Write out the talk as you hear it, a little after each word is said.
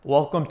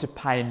Welcome to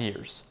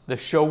Pioneers, the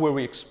show where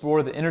we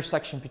explore the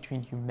intersection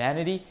between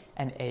humanity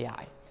and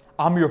AI.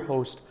 I'm your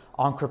host,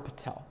 Ankur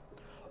Patel.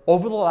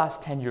 Over the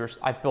last 10 years,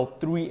 I've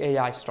built 3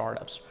 AI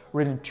startups,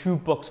 written 2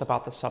 books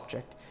about the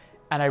subject,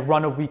 and I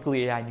run a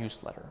weekly AI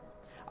newsletter.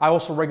 I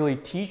also regularly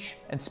teach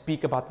and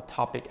speak about the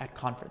topic at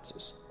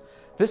conferences.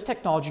 This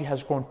technology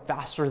has grown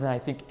faster than I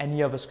think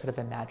any of us could have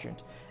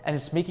imagined, and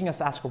it's making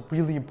us ask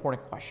really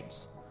important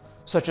questions,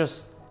 such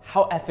as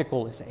how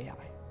ethical is AI?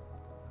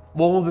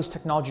 What will this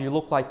technology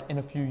look like in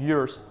a few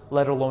years,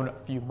 let alone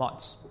a few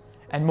months?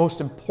 And most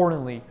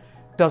importantly,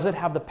 does it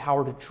have the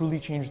power to truly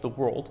change the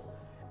world?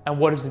 And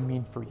what does it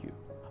mean for you?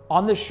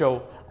 On this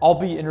show, I'll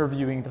be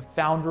interviewing the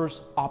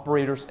founders,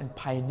 operators, and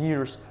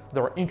pioneers that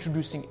are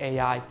introducing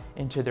AI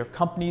into their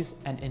companies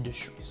and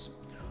industries.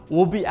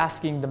 We'll be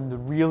asking them the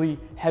really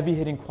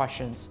heavy-hitting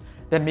questions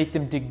that make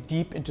them dig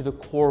deep into the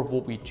core of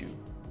what we do.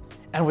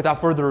 And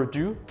without further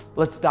ado,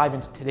 let's dive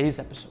into today's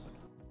episode.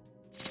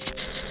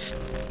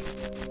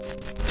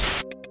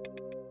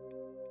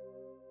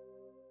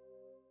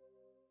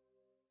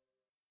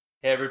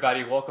 Hey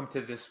everybody, welcome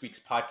to this week's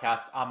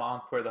podcast. I'm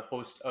Ankur, the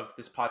host of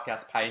this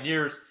podcast,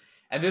 Pioneers.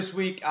 And this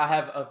week I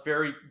have a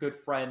very good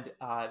friend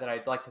that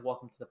I'd like to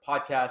welcome to the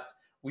podcast.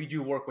 We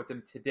do work with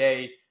him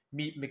today.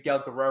 Meet Miguel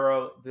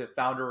Guerrero, the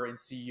founder and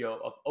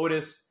CEO of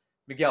Otis.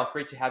 Miguel,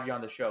 great to have you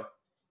on the show.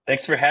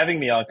 Thanks for having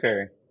me,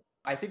 Ankur.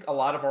 I think a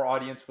lot of our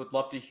audience would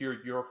love to hear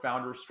your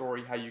founder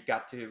story, how you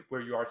got to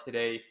where you are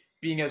today,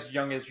 being as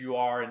young as you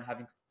are and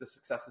having the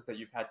successes that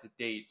you've had to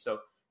date. So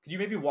could you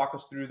maybe walk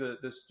us through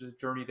this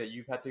journey that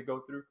you've had to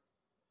go through?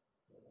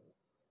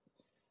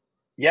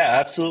 Yeah,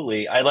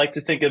 absolutely. I like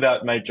to think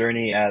about my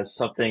journey as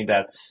something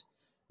that's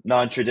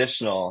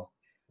non-traditional.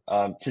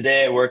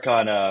 Today, I work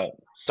on a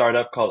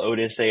startup called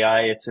Otis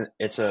AI.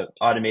 It's a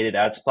automated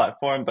ads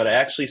platform, but I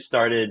actually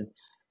started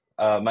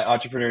my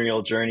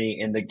entrepreneurial journey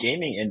in the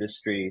gaming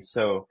industry.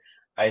 So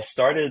I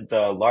started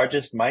the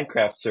largest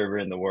Minecraft server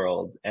in the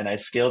world, and I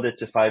scaled it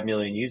to 5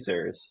 million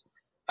users.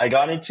 I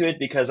got into it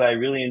because I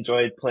really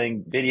enjoyed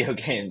playing video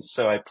games.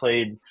 So I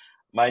played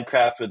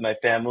Minecraft with my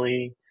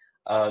family,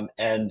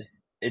 and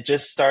it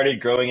just started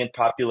growing in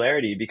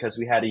popularity because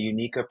we had a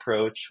unique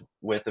approach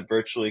with a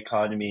virtual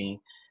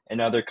economy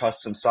and other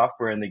custom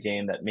software in the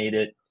game that made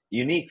it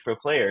unique for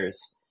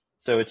players.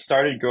 So it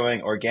started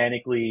growing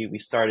organically. We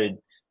started,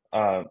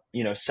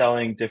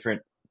 selling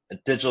different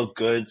digital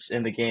goods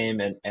in the game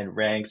and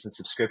ranks and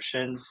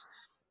subscriptions.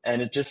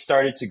 And it just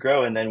started to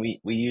grow. And then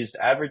we used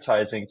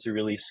advertising to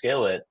really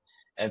scale it.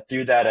 And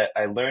through that,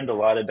 I learned a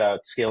lot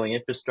about scaling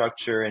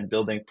infrastructure and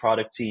building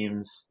product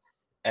teams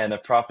and a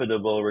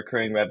profitable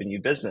recurring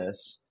revenue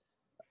business.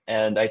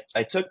 And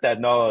I took that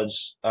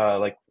knowledge,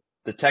 like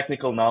the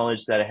technical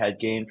knowledge that I had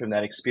gained from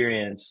that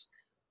experience,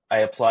 I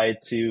applied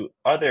to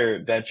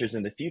other ventures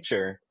in the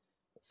future.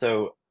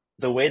 So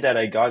the way that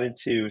I got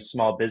into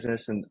small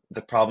business and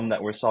the problem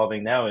that we're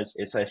solving now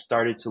is I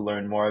started to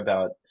learn more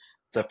about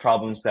the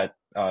problems that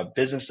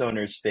business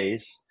owners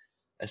face,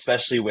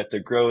 especially with the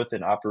growth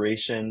and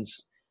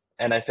operations.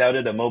 And I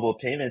founded a mobile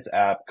payments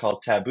app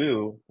called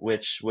Taboo,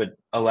 which would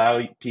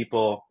allow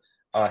people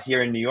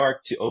here in New York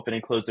to open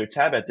and close their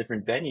tab at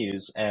different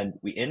venues. And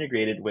we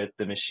integrated with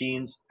the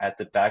machines at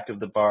the back of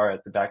the bar,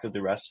 at the back of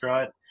the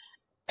restaurant.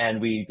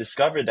 And we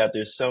discovered that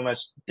there's so much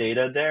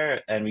data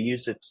there, and we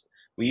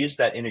use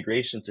that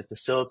integration to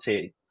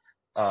facilitate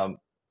our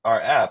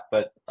app.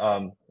 But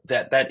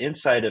that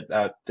insight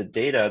about the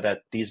data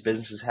that these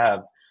businesses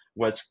have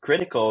was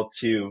critical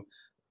to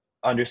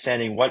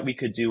understanding what we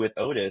could do with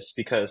Otis,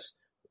 because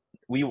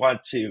we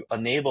want to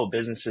enable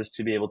businesses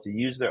to be able to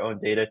use their own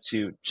data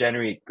to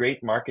generate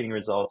great marketing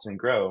results and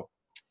grow.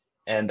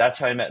 And that's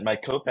how I met my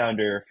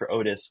co-founder for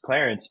Otis,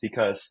 Clarence,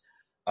 because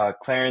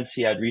Clarence,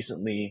 he had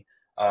recently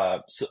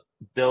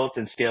built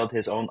and scaled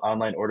his own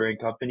online ordering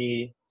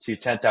company to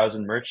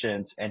 10,000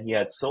 merchants, and he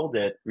had sold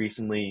it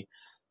recently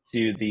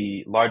to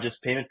the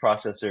largest payment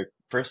processor,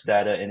 First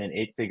Data, in an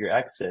 8-figure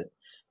exit.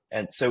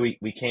 And so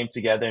we came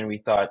together and we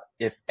thought,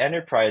 if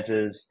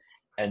enterprises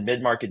and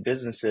mid-market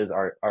businesses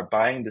are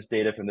buying this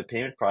data from the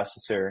payment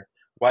processor,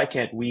 why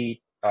can't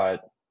we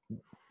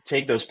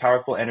take those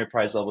powerful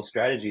enterprise level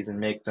strategies and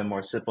make them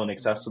more simple and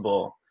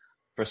accessible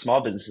for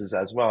small businesses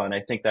as well? And I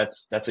think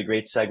that's a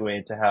great segue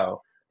into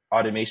how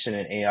automation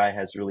and AI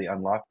has really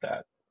unlocked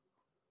that.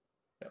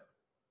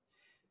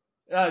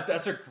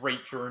 That's a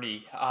great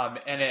journey.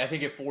 And I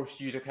think it forced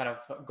you to kind of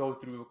go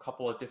through a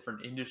couple of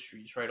different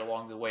industries, right,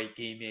 along the way,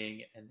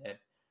 gaming, and then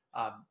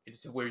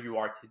to where you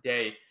are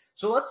today.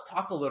 So let's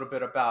talk a little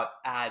bit about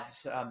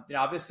ads.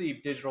 Obviously,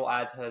 digital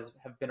ads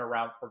have been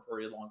around for a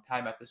very long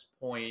time at this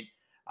point.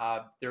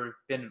 There have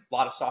been a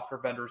lot of software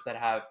vendors that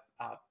have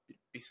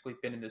basically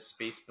been in this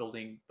space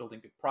building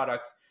good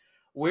products.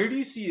 Where do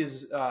you see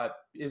is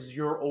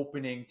your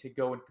opening to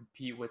go and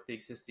compete with the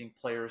existing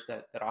players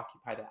that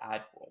occupy the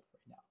ad world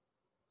right now?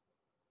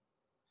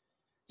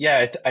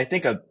 Yeah, I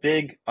think a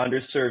big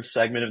underserved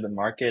segment of the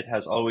market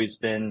has always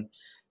been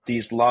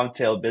these long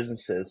tail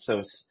businesses.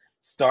 So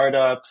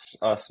startups,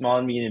 small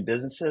and medium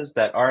businesses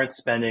that aren't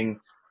spending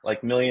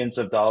like millions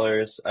of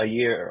dollars a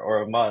year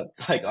or a month,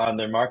 like on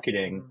their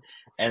marketing.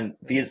 And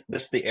this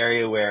is the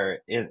area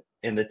where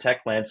in the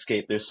tech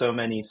landscape, there's so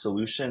many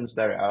solutions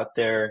that are out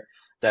there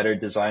that are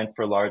designed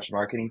for large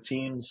marketing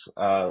teams,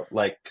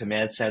 like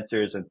command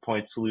centers and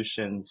point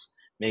solutions.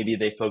 Maybe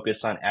they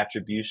focus on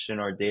attribution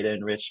or data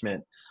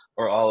enrichment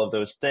or all of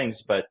those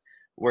things. But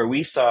where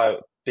we saw a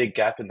big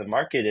gap in the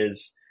market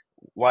is,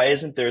 why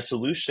isn't there a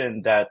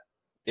solution that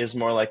is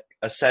more like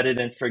a set it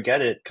and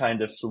forget it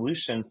kind of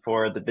solution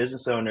for the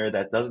business owner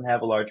that doesn't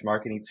have a large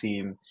marketing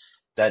team,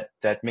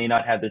 that may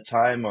not have the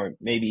time or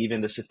maybe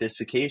even the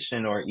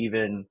sophistication or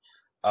even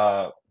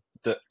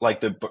the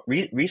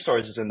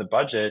resources in the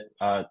budget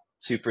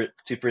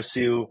to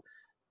pursue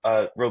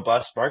a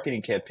robust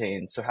marketing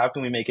campaign. So how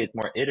can we make it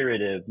more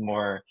iterative,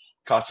 more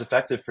cost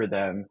effective for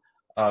them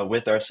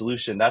with our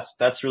solution?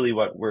 That's really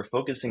what we're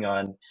focusing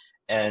on.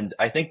 And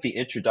I think the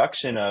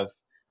introduction of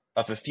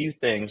a few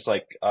things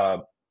like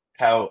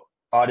how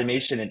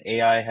automation and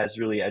AI has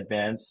really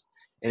advanced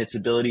in its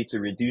ability to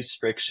reduce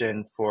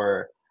friction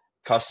for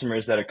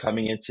customers that are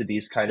coming into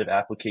these kind of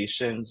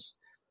applications,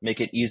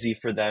 make it easy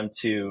for them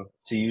to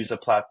use a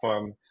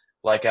platform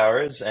like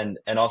ours, and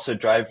also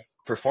drive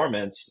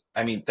performance.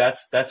 I mean,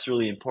 that's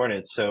really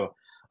important. So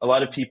a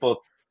lot of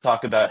people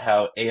talk about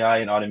how AI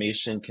and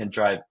automation can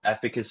drive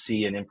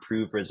efficacy and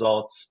improve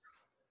results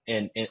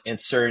in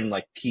certain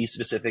like key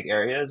specific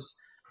areas.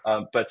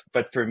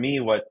 But for me,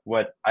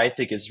 what I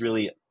think is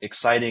really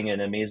exciting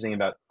and amazing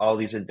about all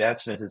these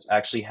advancements is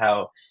actually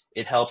how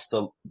it helps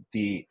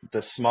the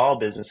small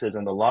businesses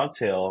and the long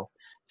tail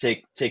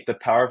take the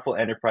powerful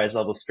enterprise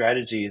level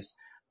strategies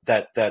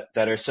that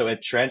are so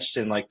entrenched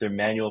in like their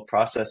manual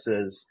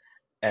processes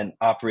and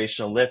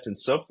operational lift and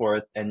so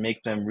forth, and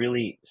make them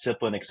really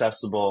simple and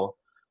accessible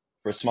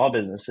for small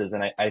businesses.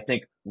 And I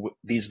think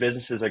these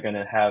businesses are going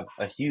to have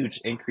a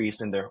huge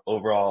increase in their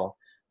overall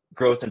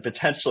growth and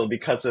potential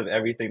because of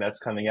everything that's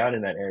coming out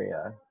in that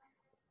area.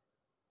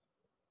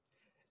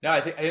 No,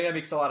 I think that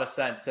makes a lot of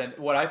sense. And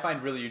what I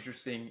find really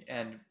interesting,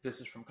 and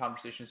this is from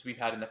conversations we've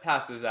had in the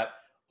past, is that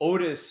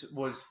Otis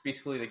was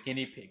basically the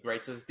guinea pig,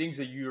 right? So the things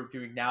that you're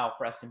doing now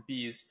for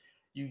SMBs,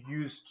 you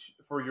used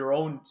for your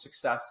own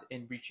success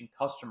in reaching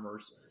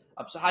customers.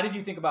 So how did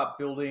you think about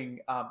building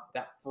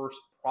that first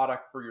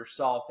product for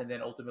yourself, and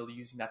then ultimately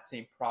using that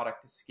same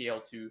product to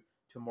scale to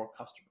more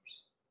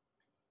customers?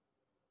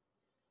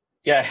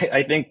 Yeah,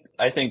 I think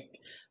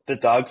the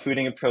dog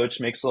fooding approach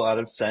makes a lot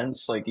of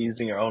sense, like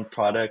using your own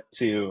product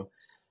to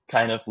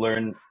kind of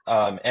learn.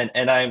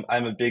 And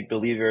I'm a big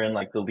believer in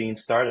like the lean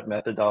startup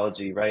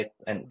methodology, right?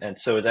 And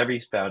so is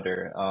every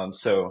founder.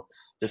 So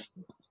just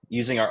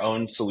using our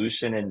own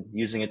solution and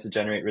using it to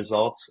generate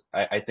results,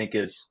 I think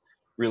is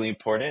really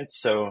important.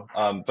 So,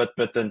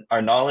 but then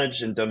our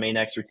knowledge and domain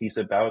expertise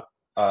about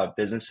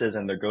businesses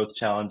and their growth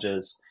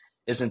challenges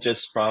isn't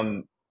just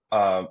from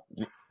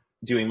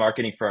doing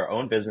marketing for our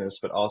own business,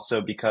 but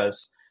also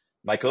because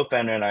my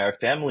co-founder and I, our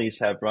families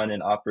have run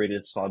and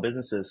operated small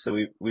businesses. So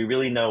we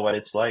really know what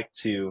it's like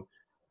to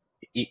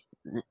eat,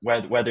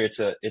 whether it's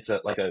a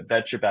like a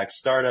venture-backed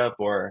startup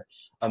or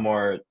a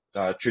more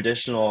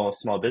traditional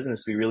small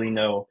business. We really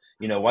know,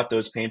 what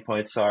those pain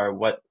points are,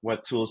 what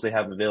tools they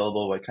have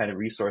available, what kind of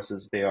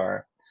resources they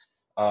are.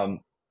 Um,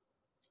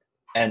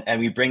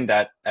 and we bring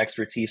that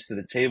expertise to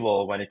the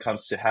table when it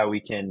comes to how we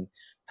can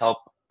help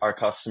our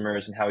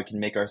customers and how we can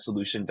make our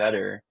solution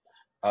better.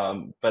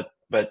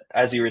 But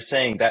as you were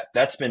saying,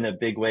 that's been a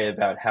big way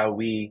about how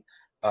we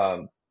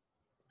um,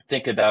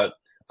 think about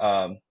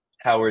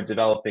how we're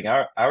developing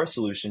our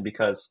solution,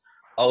 because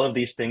all of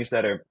these things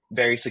that are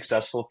very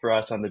successful for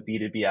us on the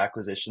B2B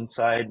acquisition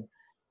side,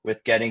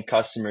 with getting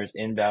customers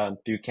inbound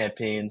through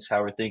campaigns,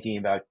 how we're thinking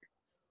about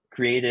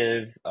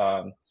creative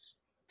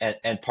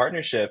and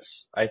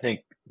partnerships, I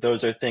think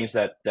those are things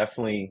that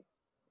definitely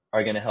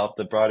are going to help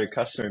the broader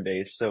customer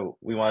base. So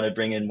we want to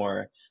bring in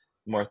more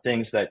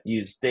things that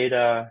use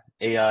data,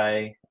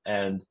 AI,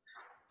 and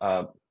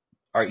uh,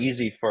 are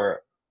easy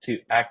to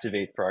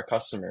activate for our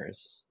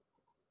customers.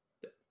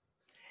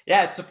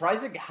 Yeah, it's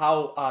surprising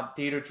how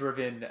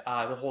data-driven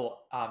the whole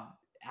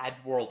ad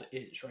world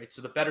is, right?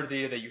 So the better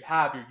data that you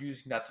have, you're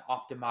using that to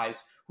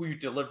optimize who you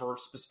deliver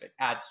specific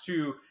ads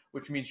to,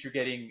 which means you're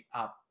getting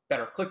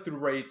better click-through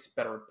rates,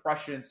 better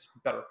impressions,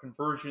 better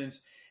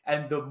conversions,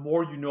 and the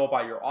more you know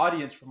about your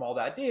audience from all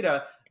that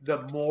data, the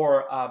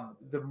more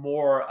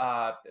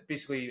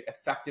basically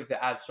effective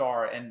the ads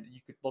are, and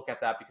you could look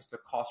at that because the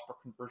cost per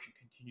conversion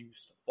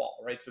continues to fall,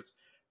 right? So it's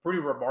pretty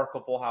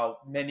remarkable how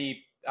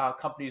many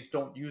companies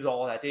don't use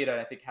all of that data. And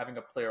I think having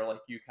a player like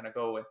you kind of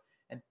go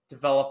and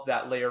develop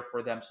that layer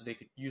for them so they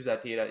could use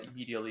that data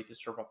immediately to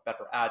serve up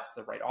better ads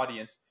to the right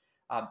audience,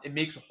 it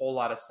makes a whole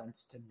lot of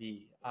sense to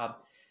me.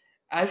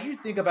 As you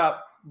think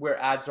about where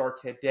ads are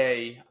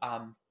today,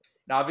 now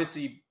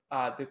obviously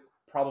the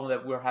problem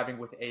that we're having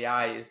with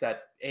AI is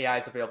that AI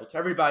is available to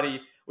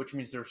everybody, which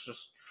means there's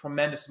just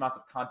tremendous amounts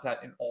of content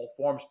in all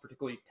forms,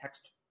 particularly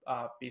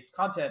text-based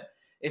content.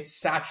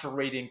 It's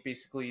saturating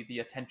basically the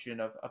attention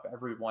of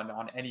everyone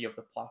on any of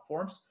the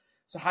platforms.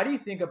 So how do you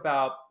think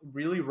about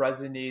really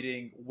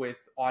resonating with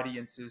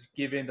audiences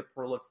given the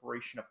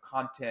proliferation of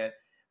content,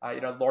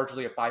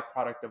 largely a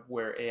byproduct of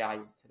where AI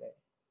is today?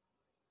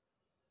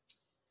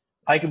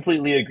 I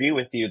completely agree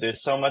with you.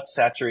 There's so much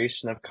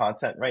saturation of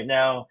content right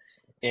now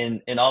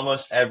in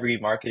almost every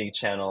marketing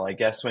channel. I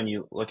guess when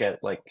you look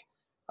at like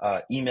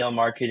email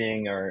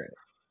marketing or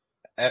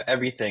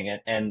everything,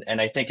 and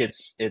I think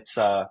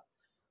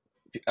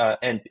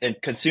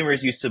and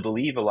consumers used to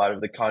believe a lot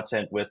of the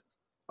content with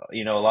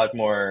a lot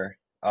more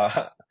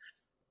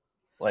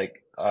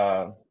like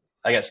I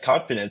guess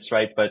confidence,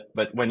 right? But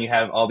when you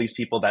have all these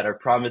people that are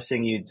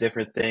promising you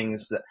different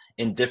things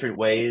in different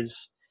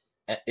ways,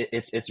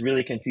 it's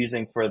really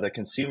confusing for the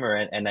consumer,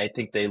 and I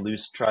think they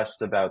lose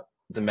trust about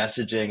the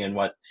messaging and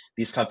what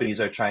these companies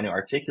are trying to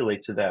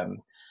articulate to them.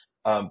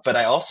 But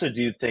I also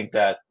do think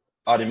that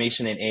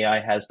automation and AI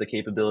has the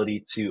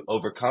capability to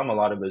overcome a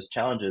lot of those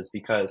challenges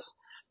because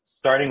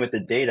starting with the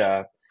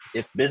data,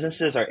 if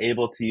businesses are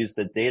able to use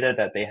the data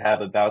that they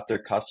have about their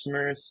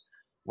customers,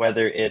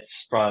 whether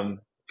it's from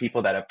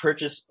people that have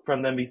purchased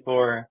from them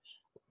before,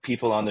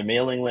 people on their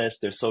mailing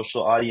list, their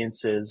social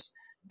audiences,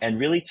 and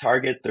really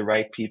target the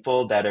right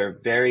people that are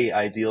very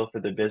ideal for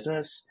the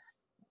business,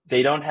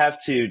 they don't have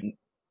to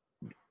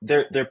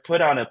they're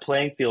put on a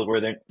playing field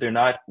where they're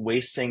not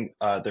wasting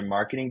their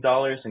marketing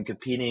dollars and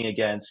competing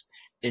against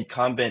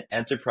incumbent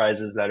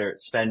enterprises that are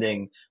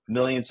spending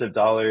millions of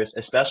dollars,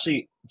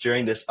 especially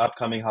during this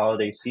upcoming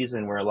holiday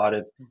season where a lot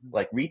of Mhm.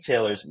 like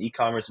retailers and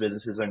e-commerce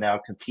businesses are now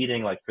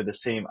competing like for the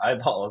same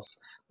eyeballs.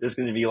 There's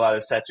going to be a lot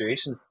of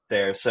saturation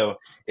there. So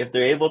if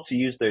they're able to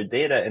use their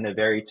data in a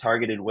very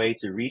targeted way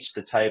to reach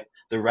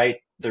the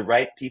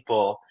right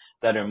people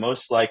that are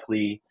most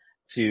likely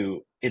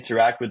to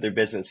interact with their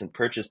business and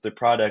purchase their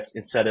products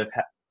instead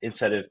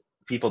of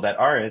people that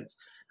aren't,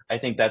 I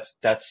think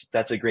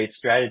that's a great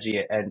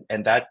strategy,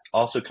 and that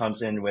also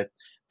comes in with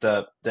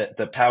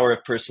the power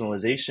of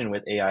personalization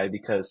with AI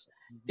because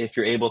Mhm. if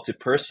you're able to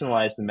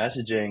personalize the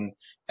messaging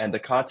and the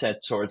content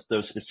towards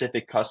those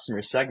specific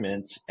customer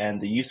segments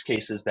and the use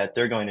cases that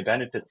they're going to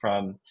benefit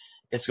from,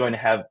 it's going to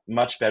have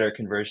much better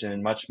conversion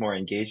and much more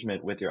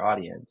engagement with your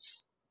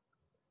audience.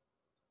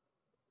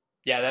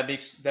 Yeah, that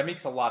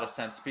makes a lot of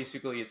sense.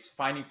 Basically, it's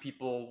finding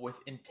people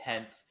with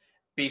intent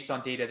based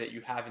on data that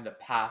you have in the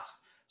past,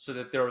 so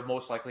that they're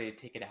most likely to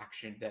take an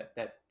action that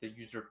the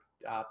user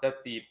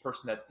that the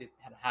person that it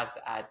has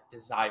the ad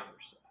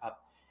desires,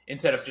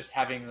 instead of just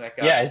having like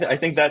Yeah, I a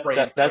think spray and pray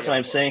that's what I'm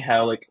approach. saying.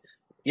 How like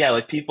yeah,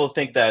 like people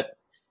think that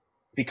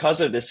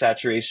because of this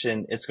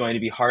saturation, it's going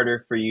to be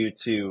harder for you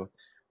to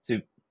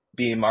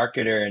be a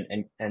marketer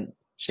and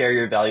share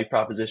your value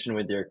proposition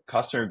with your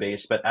customer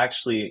base. But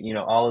actually,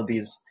 all of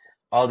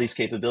these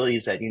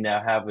capabilities that you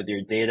now have with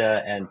your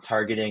data and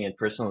targeting and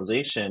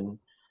personalization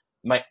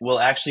will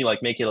actually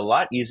like make it a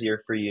lot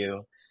easier for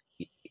you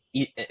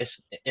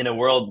in a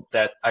world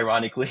that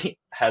ironically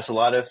has a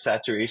lot of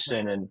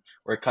saturation and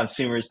where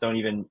consumers don't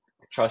even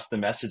trust the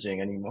messaging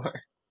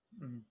anymore.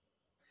 Mhm.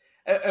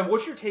 And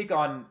what's your take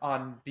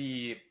on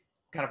the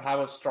kind of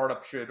how a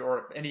startup should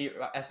or any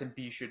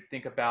SMB should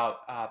think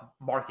about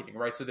marketing,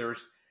 right? So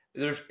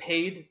there's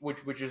paid,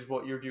 which is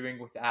what you're doing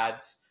with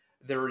ads.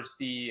 There's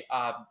the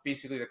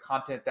basically the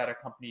content that a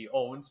company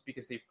owns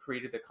because they've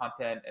created the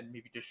content and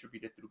maybe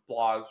distributed through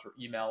blogs or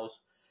emails,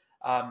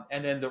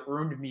 and then the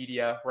earned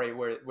media, right,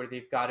 where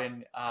they've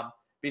gotten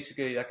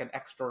basically like an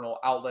external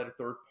outlet, a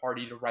third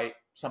party to write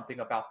something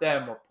about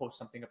them or post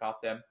something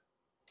about them.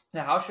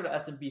 Now, how should an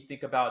SMB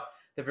think about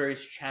the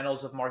various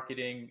channels of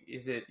marketing?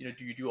 Is it,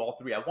 do you do all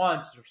three at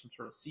once? Is there some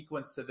sort of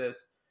sequence to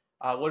this?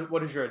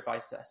 What is your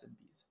advice to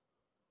SMBs?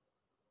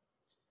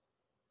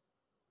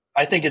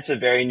 I think it's a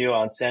very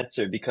nuanced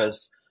answer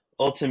because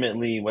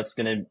ultimately, what's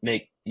going to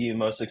make you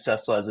most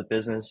successful as a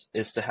business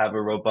is to have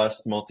a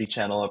robust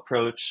multi-channel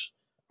approach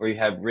where you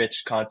have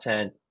rich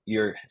content,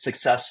 you're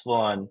successful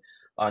on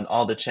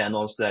all the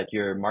channels that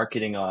you're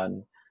marketing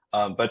on.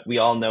 But we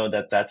all know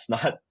that that's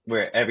not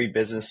where every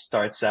business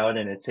starts out,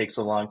 and it takes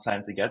a long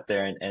time to get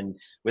there. And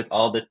with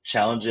all the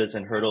challenges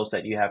and hurdles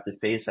that you have to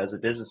face as a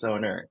business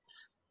owner,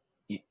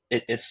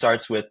 it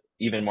starts with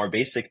even more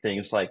basic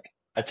things like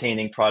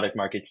attaining product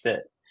market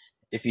fit.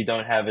 If you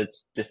don't have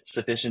its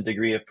sufficient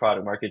degree of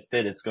product market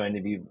fit, it's going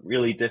to be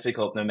really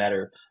difficult no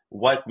matter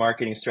what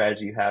marketing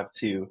strategy you have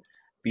to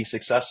be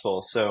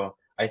successful. So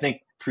I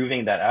think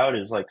proving that out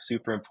is like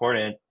super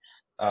important.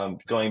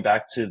 Going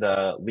back to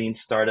the lean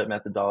startup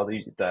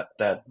methodology that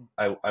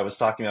I was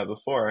talking about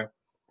before.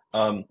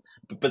 Um,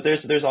 but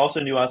there's also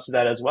nuance to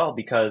that as well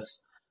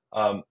because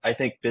I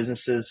think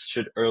businesses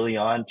should early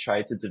on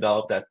try to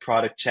develop that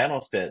product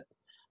channel fit,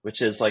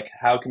 which is like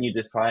how can you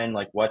define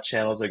like what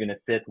channels are going to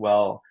fit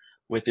well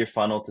with your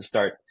funnel to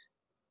start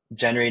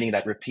generating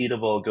that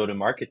repeatable go to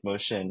market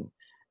motion.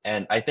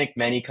 And I think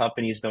many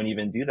companies don't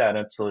even do that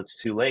until it's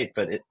too late.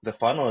 But the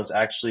funnel is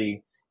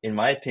actually, in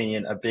my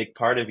opinion, a big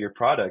part of your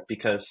product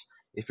because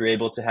if you're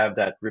able to have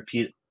that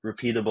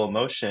repeatable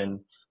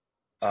motion,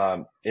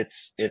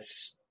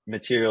 it's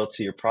material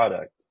to your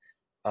product.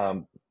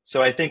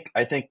 So I think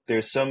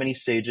there's so many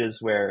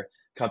stages where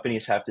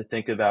companies have to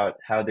think about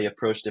how they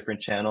approach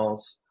different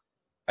channels.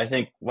 I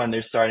think when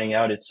they're starting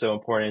out, it's so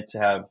important to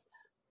have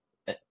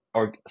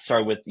or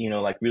start with,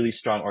 like really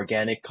strong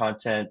organic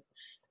content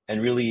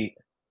and really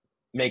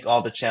make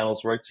all the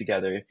channels work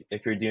together.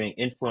 If you're doing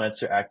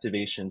influencer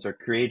activations or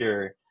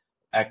creator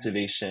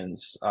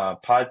activations,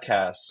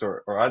 podcasts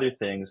or other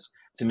things,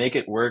 to make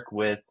it work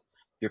with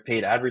your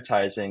paid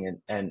advertising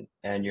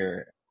and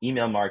your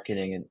email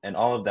marketing and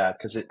all of that,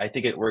 because I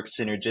think it works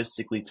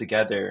synergistically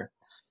together.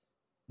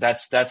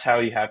 That's how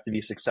you have to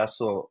be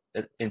successful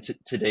in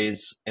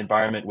today's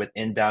environment with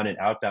inbound and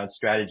outbound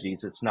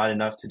strategies. It's not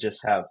enough to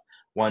just have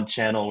one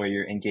channel where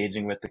you're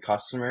engaging with the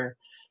customer.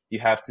 They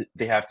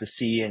have to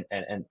see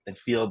and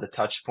feel the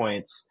touch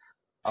points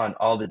on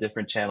all the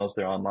different channels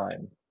they're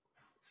online.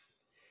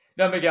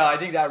 No, Miguel, I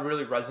think that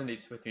really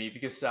resonates with me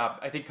because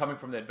I think coming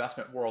from the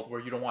investment world where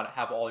you don't want to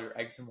have all your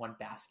eggs in one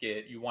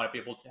basket, you want to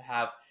be able to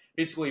have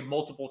basically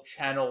multiple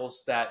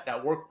channels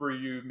that work for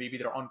you. Maybe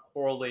they're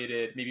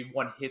uncorrelated. Maybe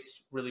one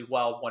hits really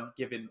well one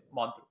given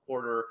month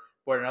or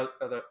quarter,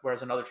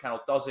 whereas another channel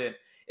doesn't.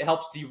 It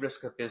helps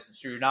de-risk the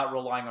business. So you're not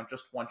relying on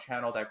just one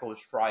channel that goes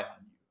dry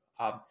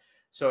on you.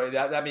 So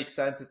that makes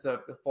sense. It's a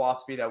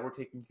philosophy that we're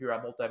taking here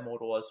at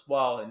Multimodal as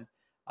well. And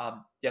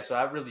so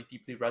that really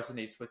deeply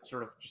resonates with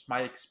sort of just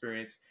my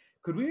experience.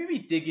 Could we maybe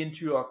dig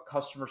into a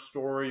customer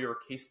story or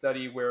case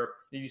study where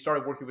you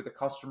started working with a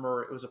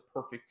customer, it was a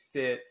perfect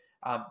fit,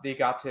 they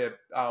got to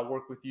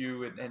work with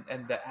you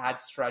and the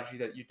ad strategy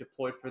that you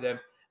deployed for them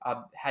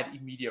had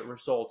immediate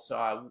results?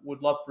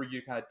 Would love for you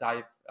to kind of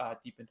dive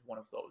deep into one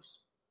of those.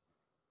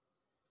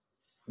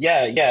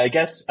 Yeah. I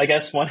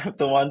guess one of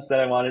the ones that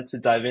I wanted to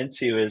dive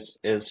into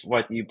is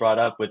what you brought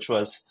up, which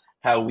was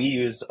how we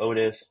use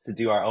Otis to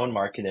do our own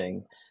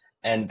marketing.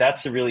 And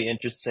that's a really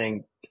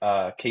interesting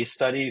case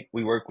study.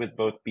 We work with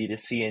both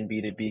B2C and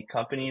B2B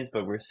companies,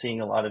 but we're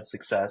seeing a lot of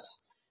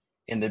success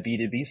in the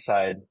B2B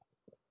side.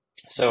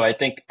 So I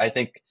think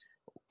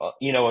what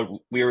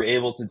we were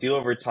able to do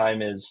over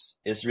time is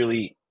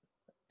really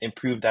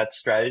improve that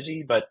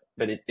strategy, but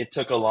it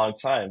took a long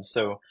time.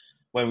 So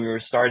when we were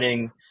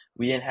starting,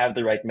 we didn't have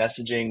the right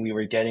messaging. We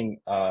were getting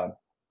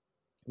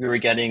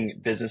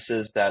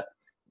businesses that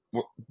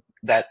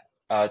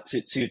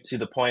to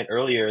the point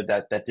earlier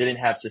that didn't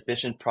have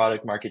sufficient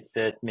product market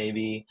fit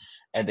maybe,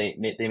 and they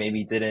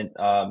maybe they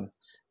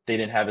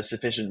didn't have a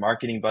sufficient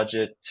marketing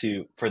budget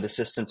for the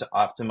system to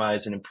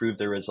optimize and improve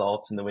their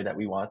results in the way that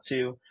we want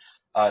to.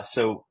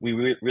 So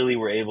we really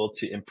were able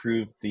to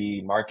improve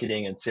the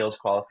marketing and sales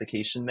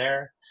qualification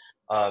there,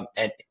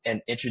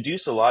 and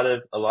introduce a lot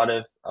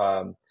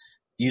of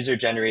user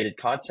generated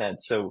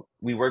content. So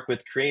we work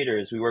with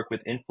creators, we work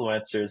with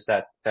influencers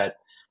that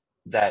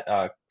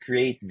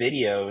create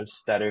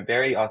videos that are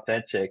very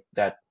authentic,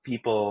 that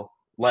people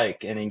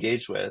like and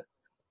engage with.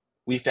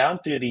 We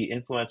found through the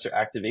influencer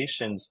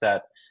activations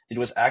that it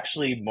was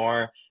actually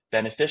more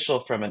beneficial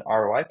from an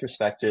ROI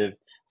perspective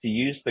to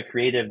use the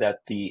creative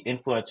that the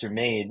influencer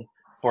made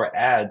for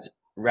ads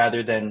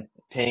rather than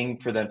paying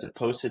for them to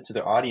post it to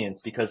their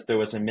audience, because there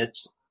was a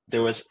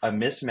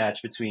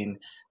mismatch between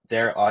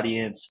their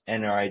audience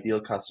and our ideal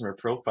customer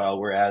profile.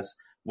 Whereas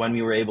when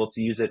we were able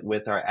to use it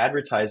with our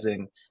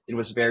advertising, it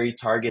was very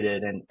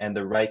targeted and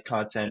the right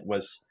content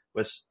was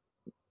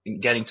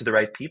getting to the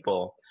right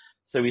people.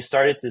 So we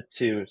started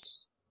to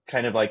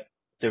kind of like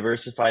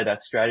diversify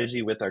that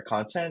strategy with our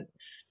content.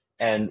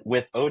 And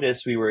with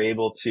Otis, we were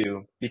able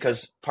to,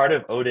 because part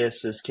of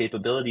Otis's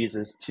capabilities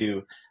is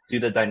to do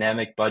the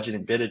dynamic budget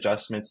and bid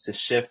adjustments to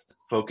shift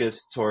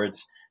focus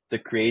towards the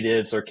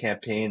creatives or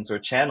campaigns or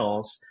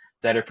channels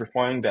that are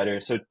performing better.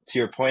 So to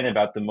your point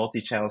about the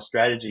multi-channel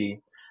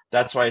strategy,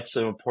 that's why it's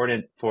so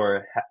important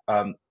for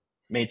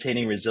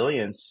maintaining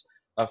resilience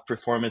of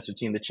performance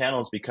between the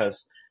channels,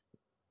 because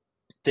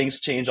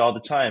things change all the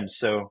time.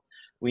 So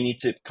we need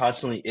to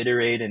constantly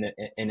iterate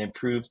and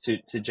improve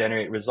to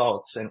generate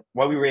results. And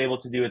what we were able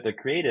to do with the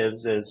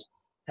creatives is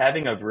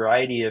having a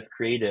variety of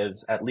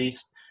creatives, at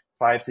least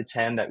 5 to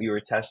 10 that we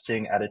were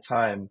testing at a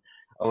time,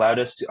 allowed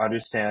us to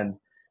understand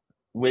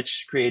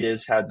which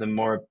creatives had the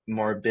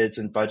more bids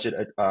and budget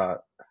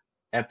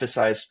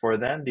emphasized for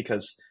them,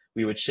 because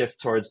we would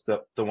shift towards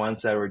the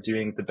ones that were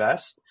doing the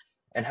best.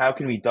 And how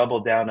can we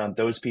double down on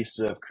those pieces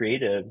of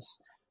creatives,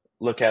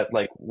 look at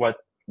like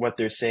what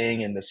they're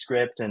saying in the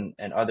script and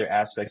other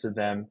aspects of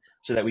them,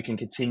 so that we can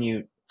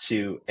continue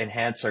to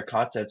enhance our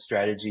content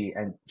strategy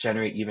and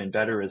generate even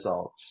better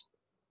results.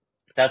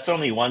 That's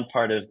only one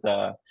part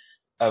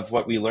of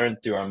what we learned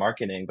through our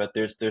marketing, but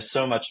there's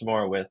so much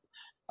more with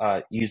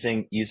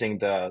using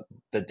the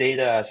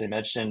data, as I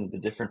mentioned, the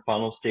different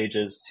funnel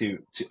stages to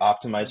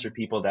optimize for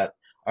people that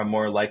are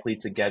more likely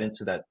to get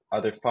into that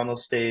other funnel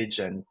stage,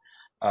 and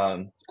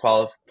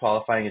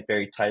qualifying it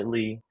very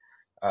tightly,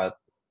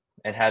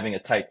 and having a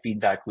tight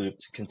feedback loop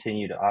to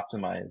continue to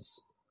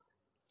optimize.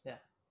 Yeah,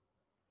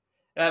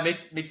 that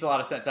makes a lot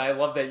of sense. I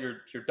love that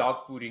you're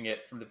dog fooding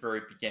it from the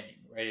very beginning,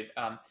 right?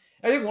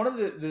 I think one of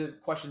the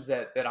questions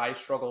that I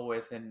struggle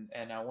with, and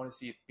I want to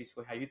see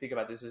basically how you think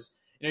about this, is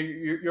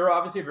you're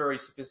obviously a very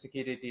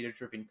sophisticated,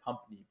 data-driven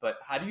company, but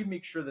how do you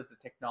make sure that the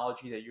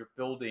technology that you're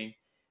building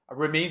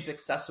remains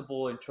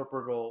accessible,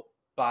 interpretable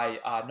by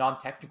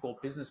non-technical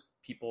business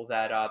people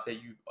that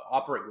you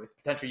operate with,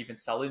 potentially even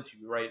sell into,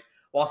 right?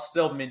 While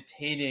still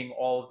maintaining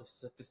all of the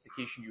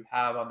sophistication you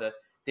have on the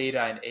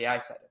data and AI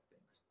side of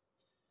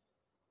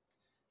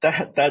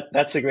things.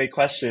 That's a great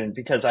question,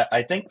 because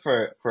I think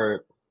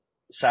for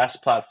SaaS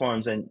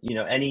platforms and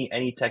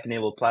any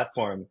tech-enabled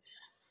platform,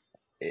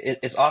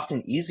 it's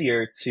often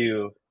easier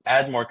to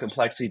add more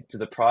complexity to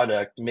the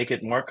product, make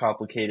it more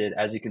complicated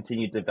as you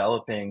continue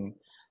developing,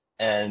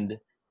 and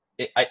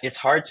it's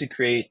hard to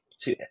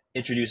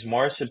introduce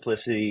more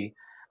simplicity.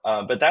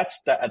 But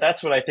that's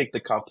what I think the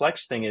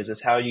complex thing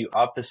is how you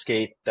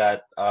obfuscate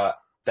that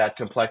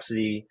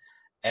complexity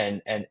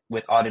and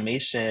with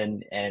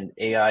automation and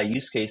AI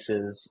use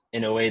cases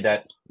in a way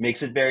that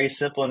makes it very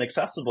simple and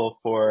accessible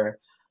for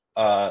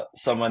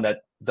someone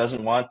that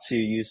doesn't want to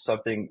use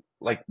something,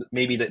 like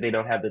maybe that they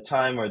don't have the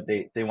time, or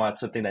they want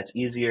something that's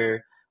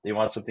easier, they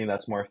want something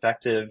that's more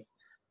effective,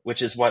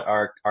 which is what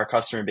our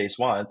customer base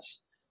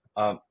wants.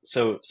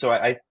 So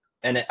I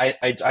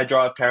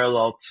draw a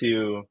parallel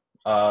to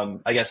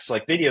I guess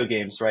like video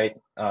games, right?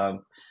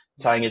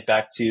 Tying it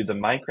back to the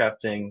Minecraft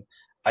thing,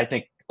 I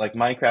think like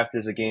Minecraft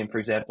is a game, for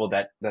example,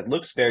 that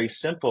looks very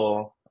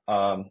simple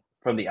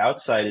from the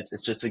outside.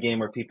 It's just a game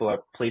where people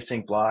are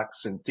placing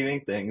blocks and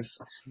doing things,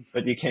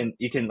 but you can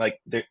like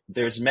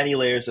there's many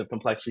layers of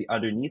complexity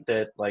underneath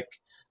it, like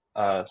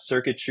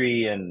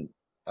circuitry and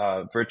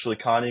virtual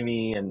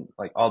economy and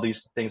like all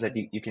these things that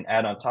you can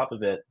add on top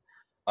of it.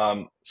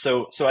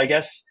 So I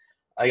guess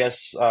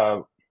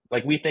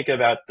like we think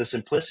about the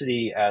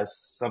simplicity as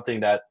something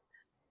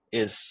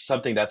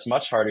that's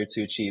much harder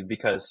to achieve,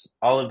 because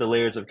all of the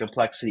layers of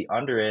complexity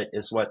under it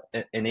is what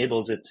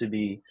enables it to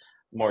be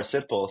more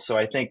simple. So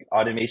I think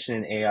automation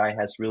and AI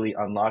has really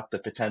unlocked the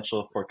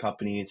potential for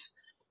companies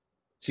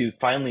to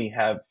finally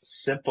have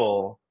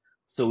simple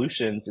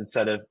solutions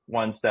instead of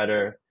ones that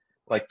are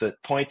like the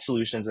point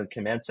solutions and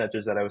command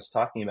centers that I was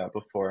talking about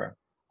before.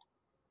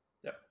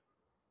 Yeah.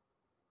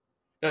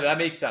 No, that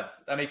makes sense.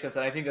 That makes sense,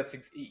 and I think that's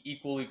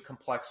equally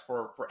complex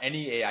for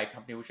any AI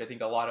company, which I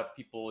think a lot of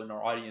people in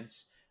our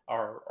audience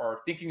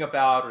are thinking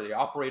about, or they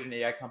operate an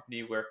AI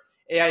company where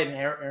AI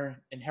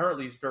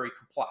inherently is very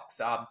complex.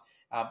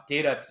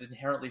 Data is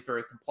inherently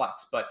very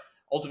complex, but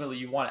ultimately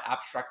you want to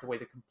abstract away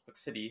the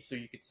complexity so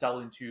you could sell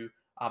into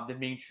the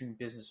mainstream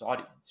business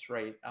audience,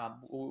 right?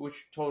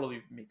 Which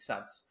totally makes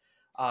sense.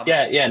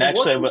 Yeah, and What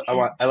actually, keeps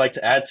you? I like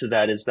to add to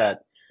that is that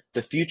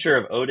the future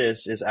of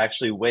Otis is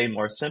actually way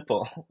more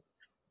simple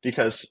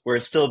because we're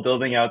still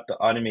building out the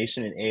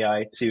automation and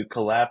AI to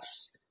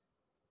collapse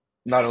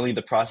not only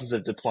the process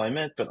of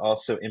deployment, but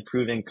also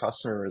improving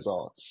customer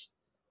results.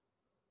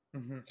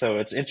 Mhm. So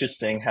it's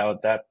interesting how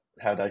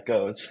that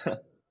goes.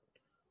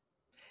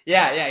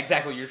 Yeah,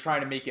 exactly. You're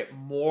trying to make it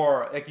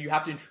more like you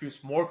have to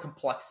introduce more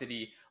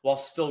complexity while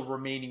still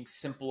remaining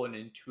simple and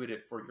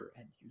intuitive for your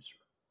end user.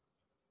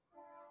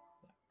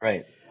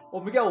 Right.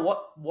 Well, Miguel,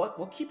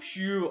 what keeps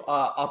you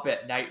up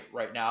at night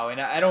right now? And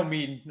I don't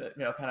mean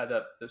kind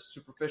of the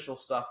superficial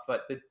stuff,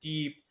 but the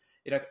deep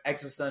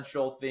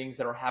existential things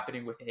that are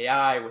happening with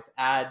AI, with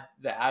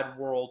the ad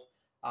world.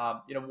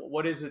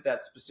 What is it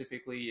that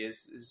specifically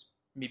is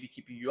maybe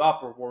keeping you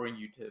up or worrying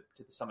you to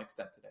some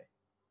extent today?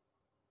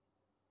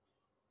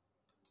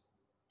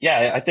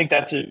 Yeah, I think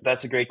that's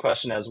a great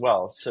question as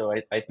well. So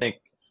I think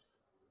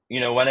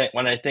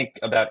when I think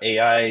about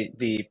AI,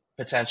 the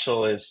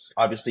potential is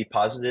obviously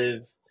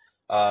positive.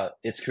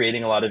 It's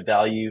creating a lot of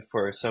value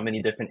for so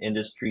many different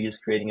industries,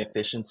 creating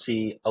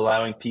efficiency,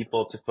 allowing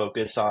people to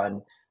focus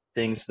on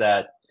things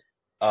that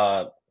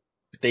uh,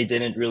 they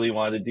didn't really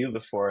want to do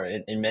before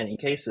in many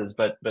cases.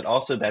 But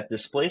also that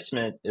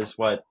displacement is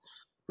what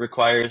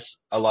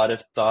requires a lot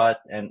of thought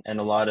and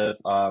a lot of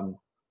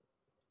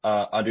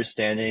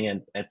understanding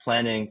and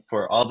planning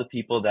for all the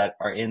people that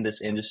are in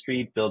this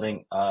industry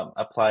building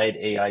applied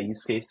AI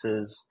use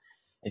cases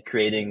and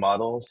creating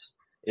models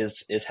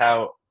is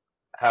how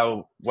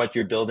what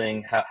you're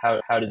building, how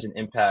does it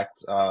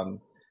impact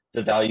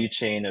the value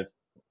chain of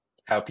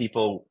how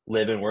people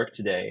live and work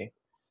today.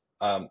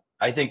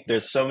 I think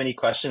there's so many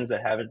questions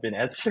that haven't been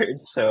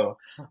answered, so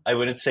I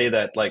wouldn't say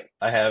that like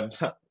I have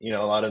a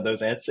lot of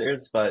those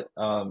answers, but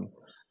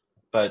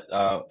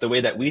the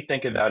way that we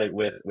think about it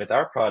with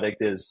our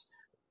product is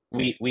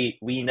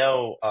we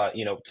know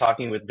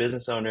talking with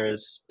business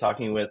owners,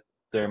 talking with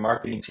their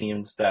marketing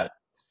teams, that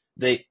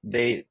they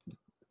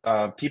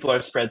people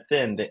are spread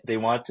thin. They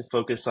want to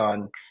focus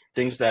on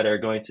things that are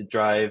going to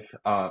drive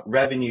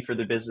revenue for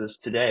the business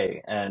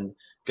today and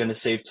going to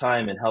save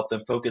time and help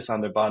them focus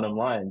on their bottom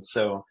line.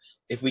 So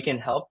if we can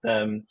help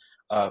them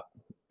uh,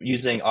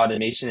 using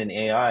automation and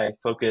AI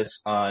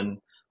focus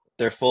on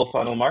their full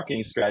funnel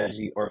marketing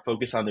strategy or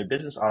focus on their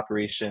business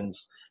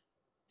operations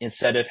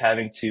instead of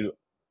having to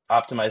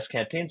optimize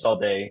campaigns all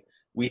day,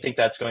 we think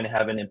that's going to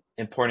have an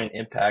important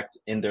impact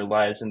in their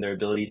lives and their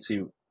ability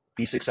to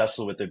be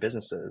successful with their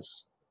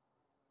businesses.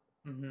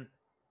 Hmm.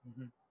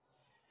 Hmm.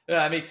 Yeah,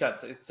 that makes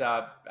sense. It's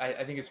I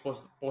think it's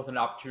both an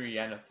opportunity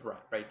and a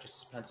threat, right?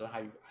 Just depends on how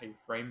you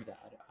frame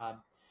that.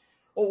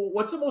 Oh,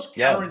 what's the most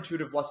Yeah.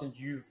 counterintuitive lesson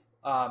you've?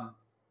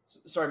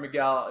 Sorry,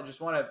 Miguel. I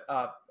just want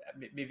to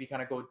maybe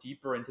kind of go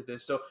deeper into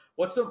this. So,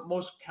 what's the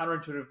most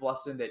counterintuitive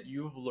lesson that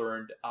you've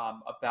learned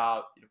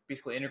about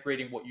basically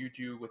integrating what you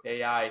do with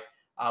AI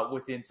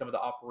within some of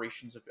the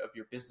operations of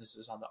your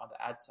businesses on the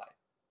ad side?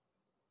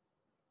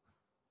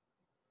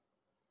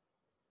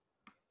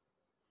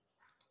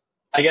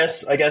 I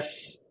guess I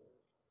guess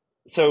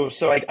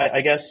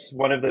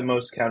one of the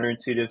most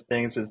counterintuitive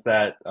things is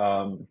that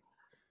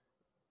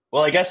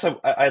well, I guess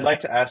I'd like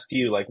to ask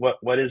you, like,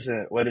 is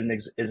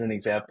an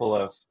example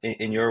of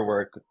in your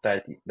work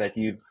that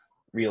you've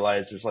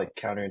realized is like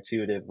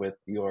counterintuitive with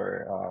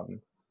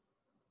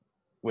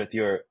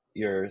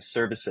your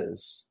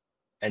services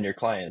and your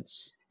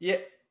clients. Yeah,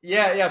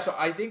 yeah. So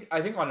I think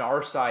on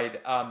our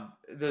side,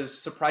 the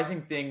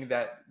surprising thing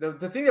that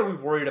the thing that we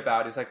worried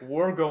about is like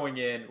we're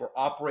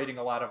operating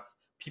a lot of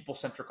people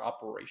centric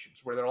operations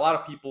where there are a lot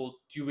of people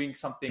doing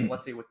something,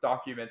 let's say with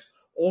documents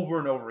over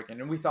and over again.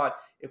 And we thought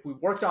if we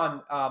worked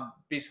on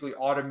basically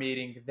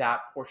automating that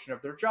portion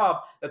of their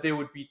job, that they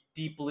would be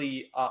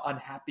deeply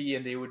unhappy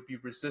and they would be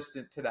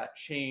resistant to that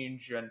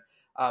change, and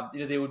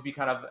they would be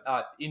kind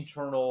of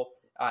internal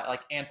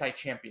like anti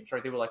champions,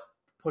 right? They would like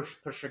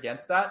push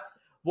against that.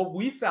 What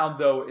we found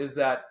though is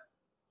that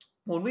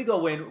when we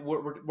go in,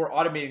 we're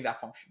automating that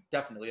function,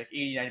 definitely like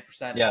 80,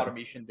 90% Yeah.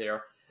 automation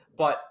there.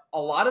 But a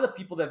lot of the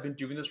people that have been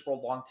doing this for a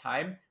long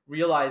time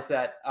realize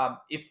that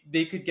if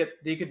they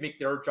could make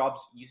their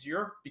jobs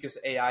easier because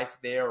AI is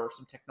there or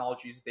some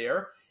technology is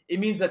there. It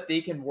means that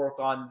they can work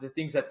on the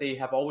things that they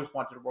have always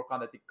wanted to work on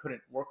that they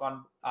couldn't work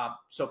on.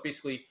 So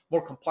basically,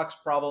 more complex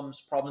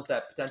problems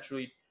that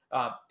potentially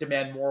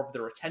demand more of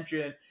their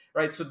attention,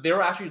 right? So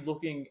they're actually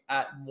looking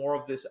at more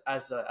of this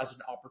as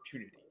an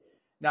opportunity.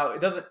 Now,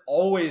 it doesn't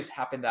always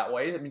happen that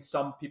way. I mean,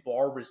 some people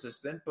are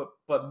resistant,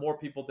 but more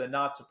people than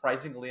not,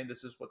 surprisingly, and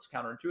this is what's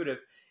counterintuitive,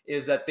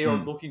 is that they are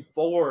Hmm. looking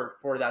forward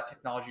for that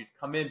technology to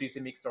come in because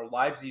it makes their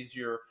lives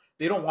easier.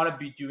 They don't want to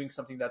be doing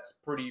something that's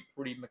pretty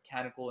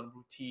mechanical and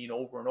routine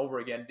over and over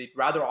again. They'd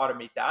rather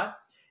automate that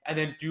and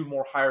then do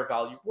more higher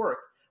value work.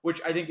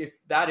 Which I think if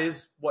that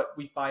is what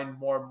we find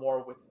more and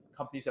more with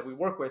companies that we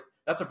work with,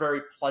 that's a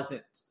very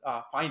pleasant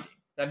finding.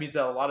 That means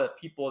that a lot of the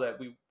people that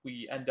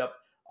we end up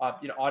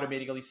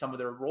automating at least some of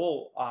their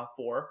role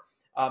for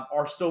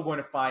are still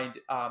going to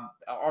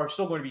are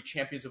still going to be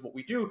champions of what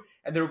we do,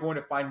 and they're going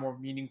to find more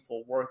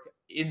meaningful work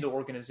in the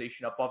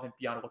organization above and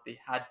beyond what they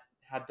had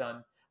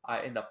done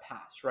in the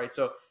past, right?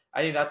 So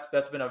I think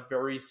that's been a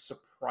very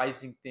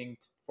surprising thing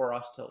for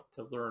us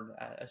to learn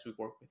as we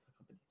work with the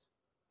companies.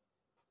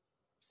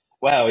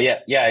 Wow. Yeah.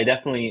 Yeah. I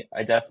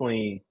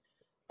definitely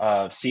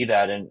see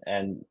that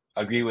and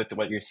agree with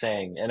what you're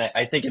saying. And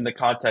I think in the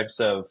context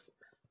of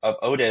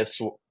Otis,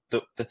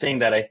 the thing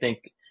that I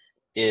think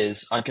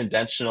is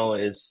unconventional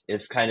is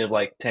kind of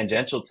like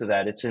tangential to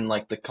that. It's in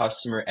like the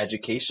customer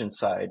education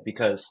side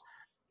because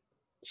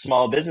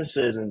small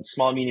businesses and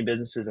small medium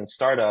businesses and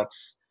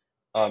startups,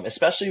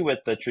 especially with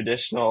the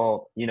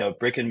traditional,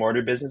 brick and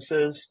mortar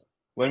businesses,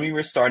 when we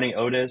were starting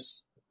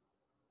Otis,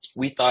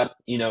 we thought,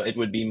 it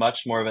would be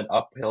much more of an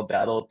uphill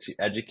battle to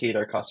educate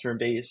our customer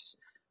base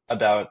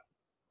about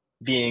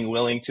being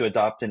willing to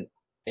adopt an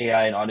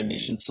AI and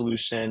automation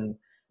solution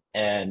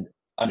and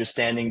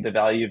understanding the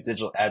value of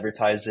digital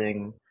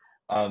advertising.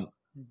 Um,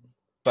 Mm-hmm.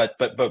 but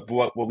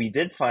what we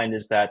did find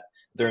is that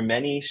there are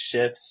many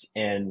shifts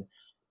in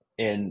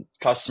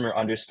customer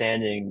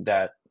understanding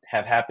that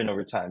have happened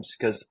over time.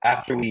 Because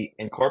after we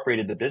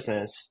incorporated the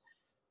business,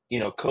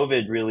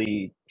 COVID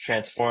really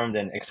transformed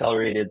and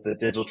accelerated the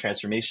digital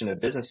transformation of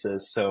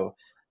businesses. So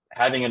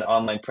having an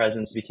online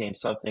presence became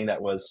something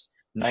that was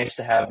nice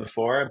to have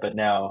before, but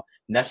now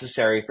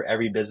necessary for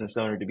every business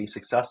owner to be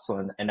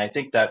successful. And I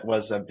think that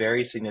was a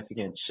very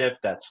significant shift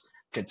that's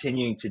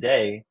continuing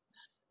today.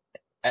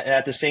 And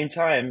at the same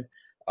time,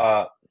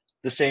 uh,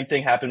 the same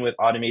thing happened with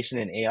automation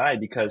and AI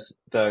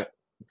because the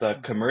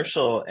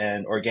commercial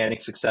and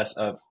organic success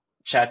of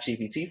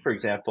ChatGPT, for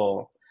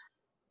example,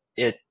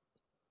 it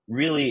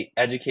really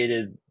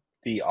educated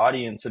the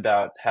audience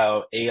about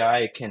how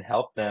AI can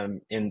help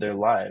them in their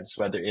lives,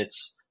 whether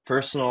it's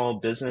personal,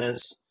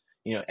 business,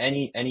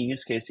 any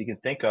use case you can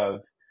think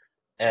of,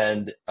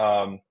 and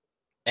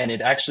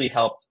it actually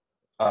helped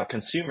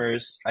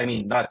consumers. I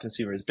mean, not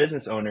consumers,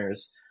 business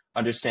owners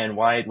understand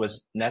why it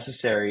was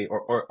necessary,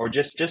 or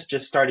just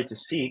started to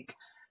seek.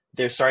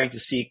 They're starting to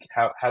seek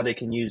how they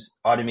can use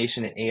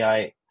automation and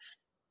AI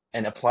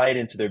and apply it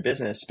into their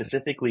business,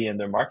 specifically in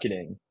their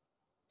marketing.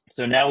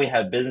 So now we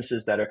have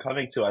businesses that are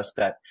coming to us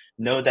that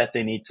know that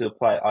they need to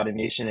apply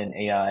automation and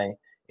AI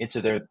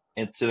into their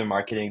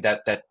marketing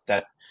that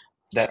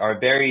are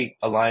very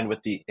aligned with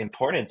the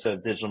importance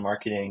of digital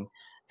marketing.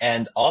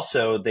 And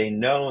also they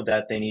know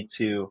that they need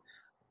to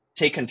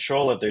take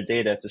control of their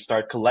data to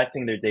start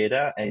collecting their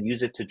data and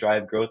use it to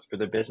drive growth for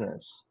their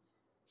business.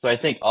 So I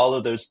think all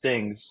of those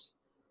things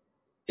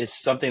is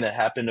something that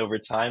happened over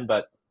time,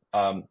 but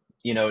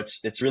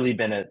it's really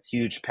been a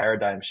huge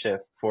paradigm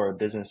shift for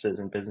businesses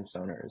and business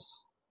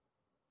owners.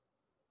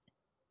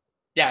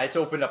 Yeah, it's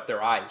opened up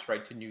their eyes,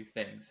 right, to new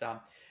things.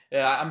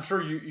 Yeah, I'm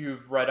sure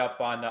you've read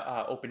up on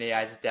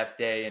OpenAI's Dev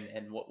Day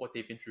and what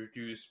they've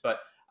introduced, but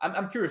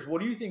I'm curious,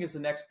 what do you think is the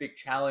next big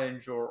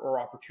challenge or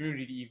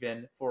opportunity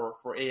even for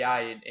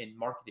AI in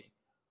marketing?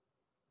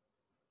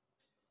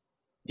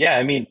 Yeah,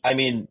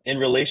 in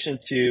relation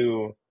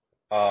to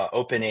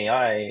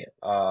OpenAI,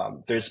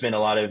 there's been a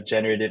lot of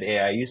generative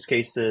AI use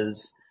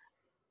cases,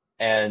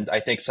 and I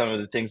think some of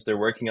the things they're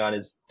working on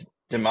is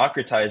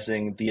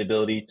democratizing the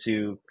ability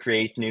to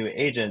create new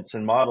agents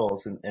and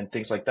models and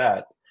things like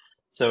that.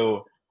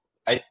 So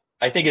I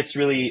I think it's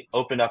really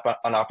opened up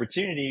an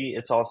opportunity.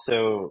 It's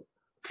also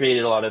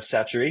created a lot of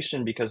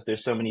saturation because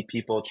there's so many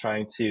people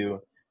trying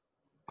to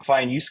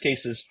find use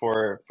cases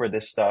for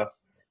this stuff.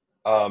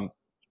 Um,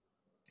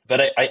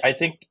 but I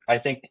think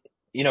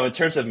in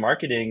terms of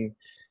marketing,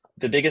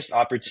 the biggest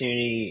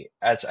opportunity,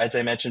 as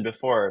I mentioned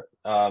before,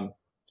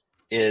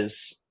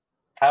 is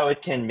how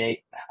it can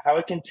make how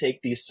it can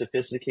take these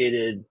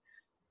sophisticated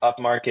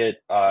upmarket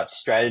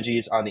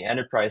strategies on the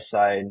enterprise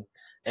side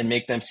and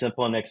make them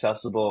simple and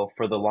accessible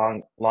for the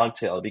long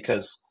tail.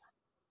 Because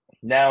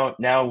now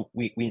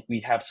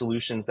we have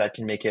solutions that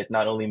can make it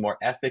not only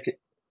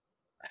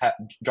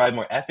drive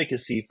more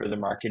efficacy for the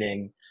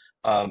marketing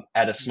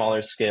at a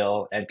smaller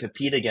scale and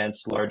compete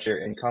against larger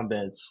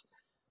incumbents,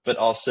 but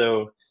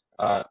also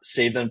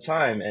save them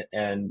time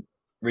and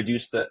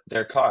reduce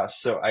their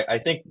costs. So I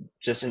think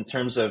just in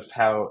terms of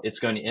how it's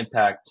going to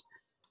impact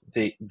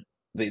the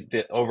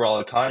the overall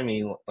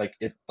economy,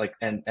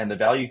 and the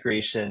value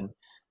creation,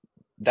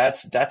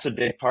 that's a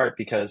big part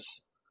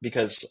because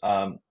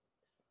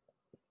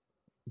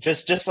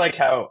just like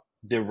how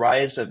the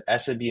rise of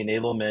SMB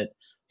enablement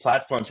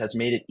platforms has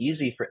made it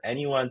easy for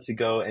anyone to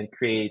go and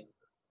create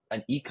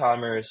an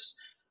e-commerce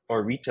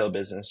or retail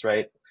business,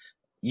 right?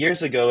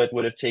 Years ago, it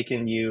would have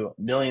taken you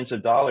millions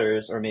of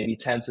dollars or maybe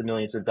tens of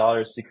millions of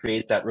dollars to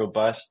create that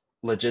robust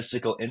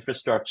logistical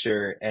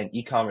infrastructure and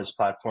e-commerce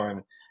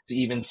platform to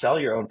even sell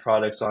your own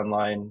products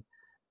online.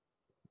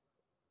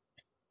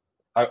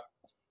 Uh,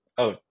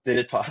 oh, did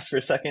it pause for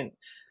a second?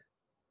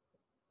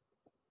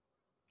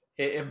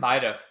 It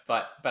might have,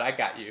 but I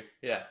got you.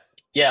 Yeah.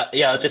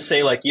 Yeah. I'll just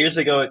say, like, years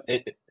ago,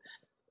 it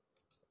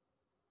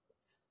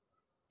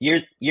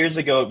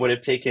would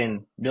have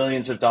taken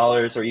millions of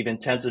dollars or even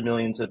tens of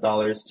millions of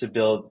dollars to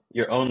build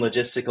your own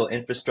logistical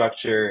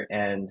infrastructure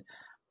and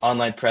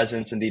online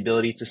presence and the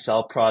ability to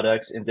sell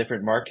products in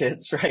different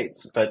markets, right?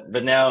 But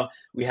now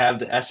we have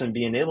the SMB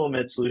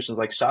enablement solutions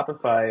like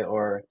Shopify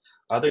or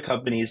other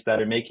companies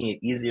that are making it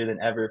easier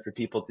than ever for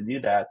people to do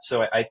that.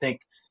 So I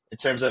think in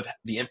terms of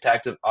the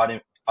impact of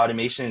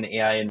automation and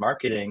AI in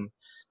marketing,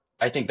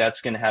 I think that's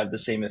going to have the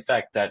same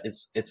effect, that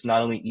it's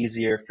not only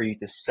easier for you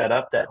to set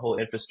up that whole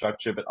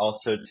infrastructure, but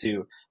also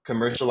to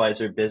commercialize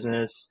your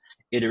business,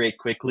 iterate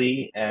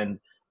quickly, and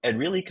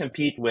really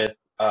compete with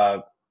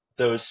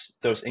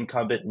those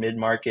incumbent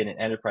mid-market and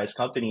enterprise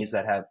companies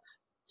that have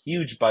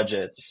huge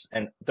budgets.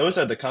 And those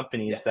are the Yeah.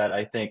 companies that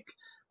I think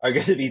are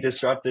going to be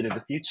disrupted in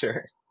the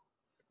future.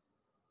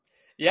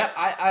 Yeah,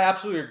 I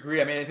absolutely agree.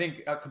 I mean, I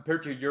think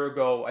compared to a year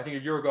ago, I think a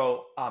year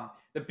ago,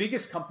 the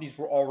biggest companies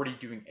were already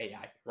doing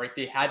AI, right?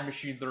 They had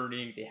machine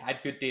learning, they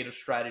had good data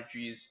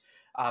strategies.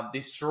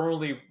 They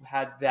certainly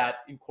had that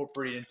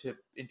incorporated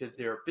into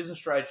their business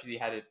strategy. They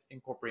had it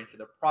incorporated into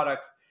their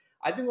products.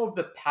 I think over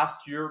the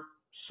past year,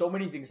 so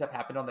many things have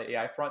happened on the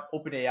AI front.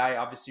 OpenAI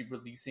obviously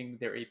releasing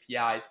their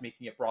APIs,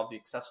 making it broadly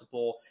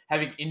accessible,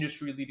 having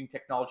industry leading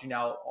technology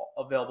now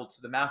available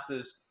to the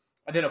masses.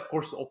 And then, of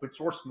course, the open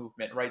source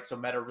movement, right? So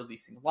Meta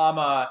releasing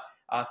Llama,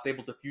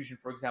 Stable Diffusion,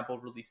 for example,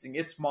 releasing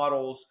its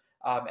models,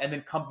 and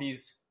then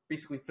companies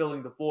basically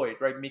filling the void,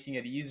 right? Making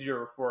it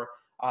easier for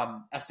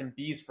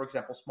SMBs, for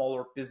example,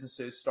 smaller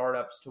businesses,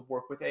 startups to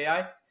work with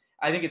AI.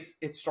 I think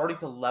it's starting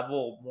to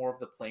level more of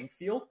the playing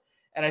field.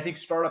 And I think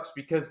startups,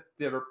 because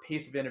their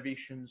pace of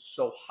innovation is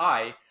so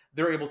high,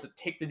 they're able to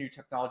take the new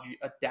technology,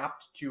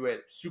 adapt to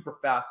it super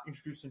fast,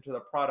 introduce it into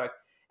their product,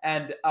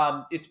 and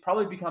it's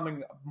probably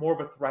becoming more of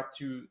a threat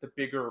to the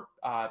bigger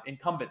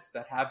incumbents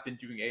that have been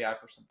doing AI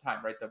for some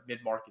time, right? The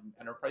mid-market and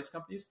enterprise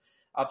companies.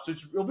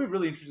 It'll be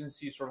really interesting to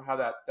see sort of how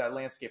that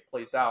landscape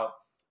plays out.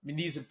 I mean,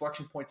 these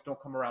inflection points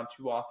don't come around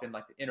too often,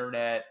 like the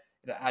internet,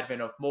 the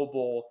advent of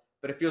mobile,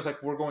 but it feels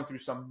like we're going through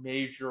some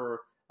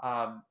major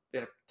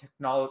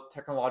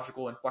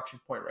technological inflection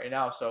point right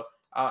now. So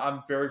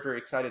I'm very, very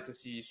excited to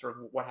see sort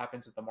of what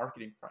happens at the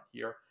marketing front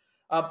here.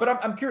 But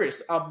I'm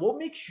curious, what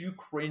makes you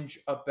cringe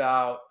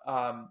about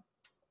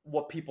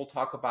what people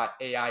talk about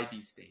AI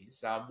these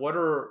days? What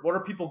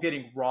are people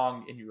getting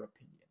wrong in your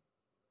opinion?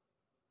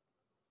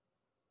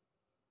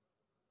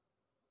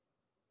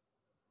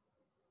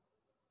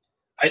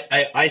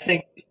 I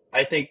think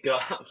I think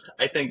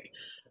I think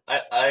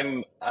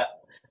I'm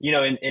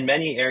in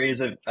many areas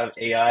of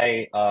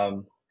AI,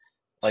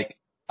 like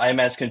I'm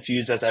as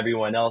confused as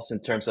everyone else in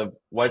terms of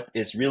what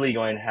is really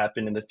going to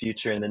happen in the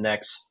future in the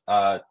next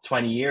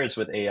 20 years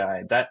with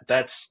AI.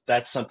 That's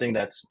something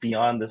that's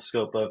beyond the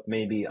scope of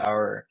maybe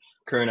our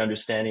current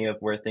understanding of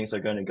where things are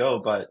going to go.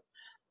 But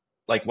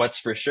like what's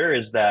for sure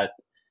is that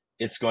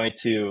it's going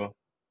to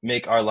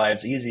make our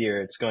lives easier.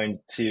 It's going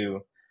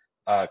to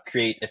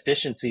create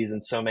efficiencies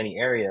in so many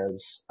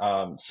areas.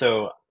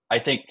 So I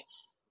think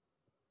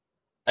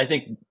I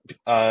think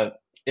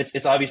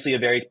it's obviously a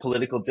very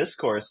political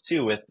discourse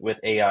too with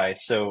AI.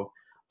 So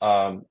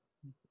um,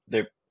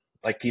 they're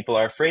like people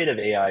are afraid of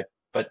AI,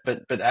 but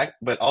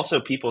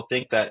also people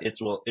think that it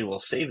will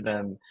save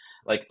them.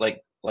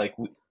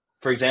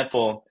 For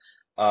example,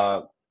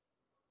 uh,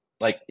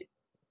 like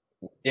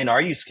in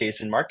our use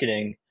case in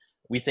marketing,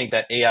 we think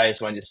that AI is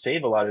going to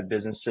save a lot of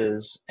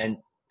businesses and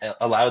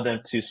allow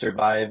them to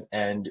survive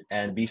and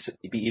be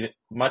even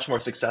much more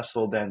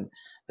successful than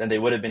they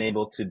would have been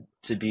able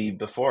to be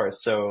before.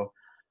 So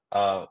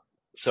uh,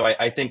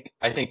 I think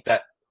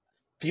that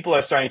people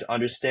are starting to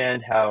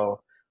understand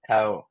how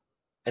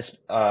it's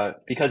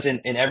because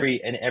in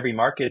every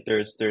market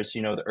there's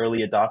the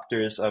early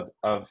adopters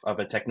of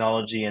a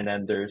technology, and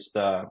then there's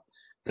the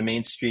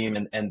mainstream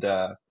and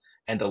the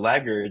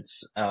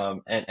laggards,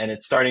 and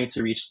it's starting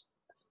to reach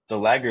the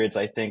laggards.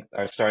 I think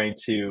are starting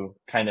to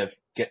kind of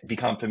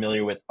become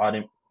familiar with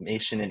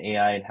automation and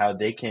AI and how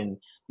they can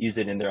use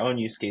it in their own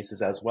use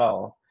cases as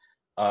well.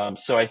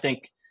 So I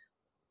think,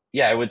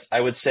 yeah,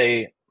 I would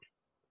say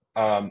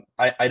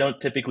I don't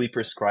typically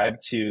prescribe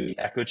to the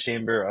echo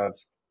chamber of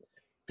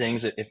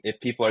things. If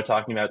people are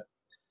talking about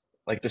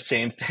like the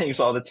same things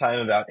all the time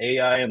about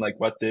AI and like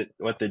what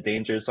the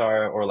dangers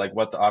are or like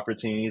what the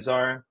opportunities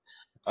are,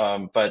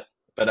 but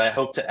I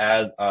hope to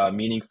add a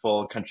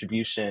meaningful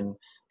contribution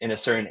in a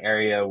certain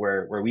area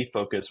where we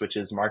focus, which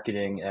is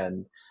marketing,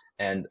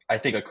 and I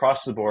think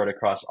across the board,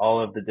 across all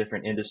of the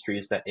different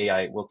industries that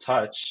AI will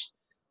touch,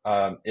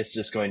 it's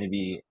just going to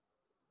be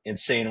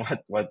insane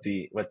what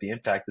the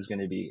impact is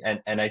going to be.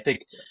 And I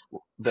think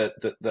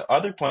the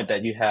other point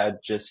that you had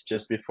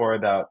just before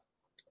about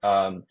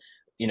um,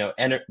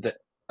 the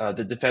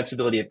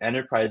defensibility of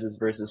enterprises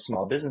versus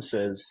small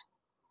businesses.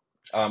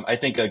 I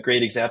think a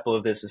great example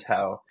of this is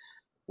how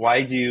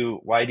why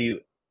do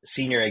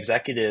senior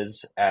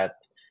executives at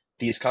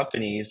these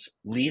companies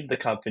leave the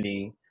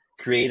company,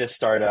 create a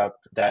startup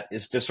that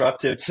is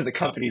disruptive to the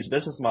company's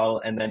business model,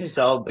 and then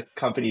sell the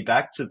company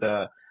back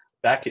to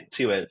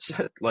it.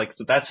 Like,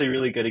 so that's a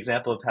really good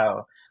example of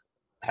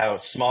how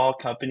small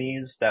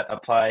companies that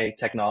apply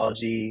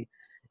technology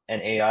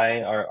and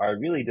AI are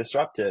really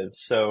disruptive.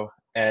 So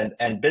and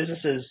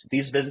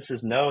these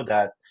businesses know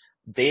that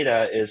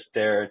data is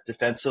their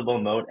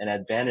defensible moat and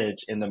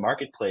advantage in the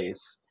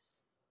marketplace.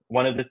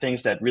 One of the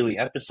things that really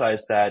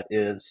emphasized that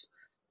is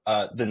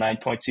the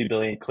 9.2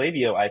 billion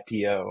Klaviyo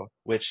IPO,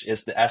 which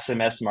is the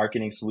SMS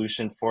marketing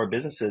solution for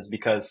businesses,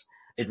 because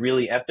it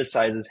really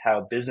emphasizes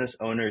how business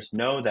owners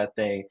know that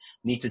they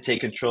need to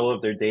take control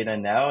of their data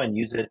now and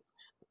use it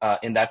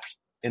in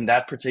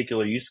that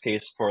particular use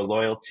case for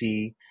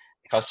loyalty,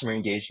 customer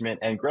engagement,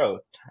 and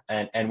growth.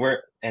 And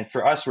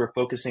for us, we're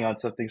focusing on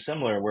something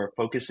similar. We're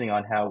focusing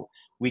on how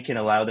we can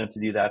allow them to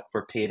do that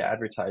for paid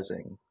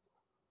advertising.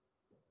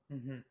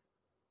 Mm-hmm.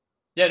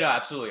 Yeah, no,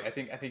 absolutely. I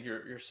think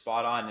you're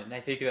spot on, and I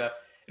think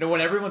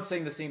when everyone's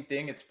saying the same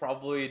thing, it's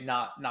probably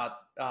not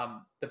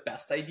the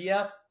best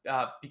idea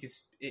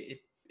because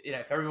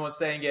if everyone's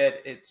saying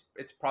it,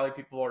 it's probably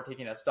people are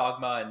taking it as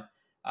dogma,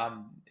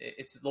 and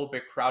it's a little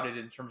bit crowded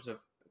in terms of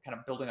kind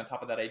of building on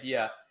top of that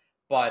idea.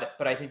 But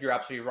I think you're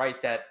absolutely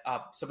right that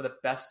some of the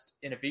best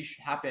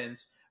innovation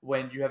happens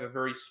when you have a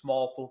very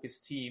small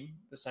focused team,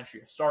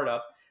 essentially a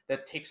startup,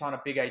 that takes on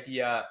a big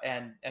idea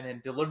and then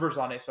delivers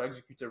on it, so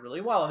executes it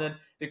really well, and then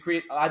they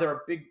create either a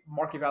big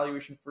market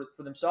valuation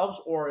for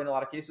themselves, or in a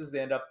lot of cases they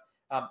end up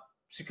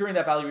securing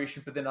that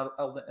valuation, but then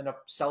end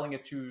up selling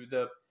it to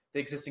the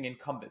existing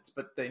incumbents.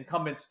 But the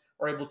incumbents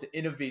are able to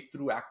innovate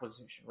through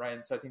acquisition, right?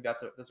 And so I think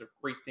that's a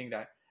great thing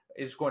that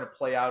is going to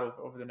play out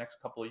over the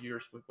next couple of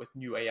years with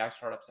new AI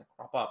startups that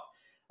crop up.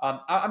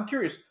 I'm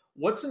curious,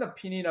 what's an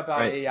opinion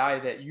about Right. AI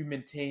that you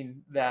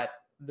maintain that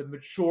the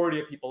majority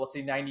of people, let's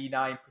say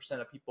 99%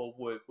 of people,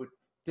 would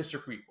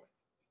disagree with?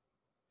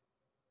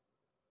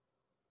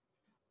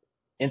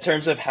 In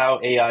terms of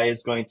how AI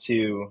is going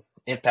to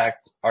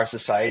impact our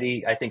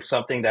society, I think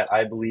something that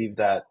I believe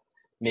that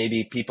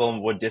maybe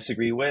people would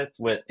disagree with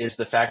is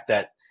the fact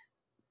that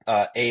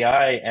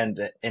AI and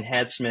the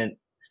enhancement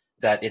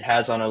that it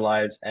has on our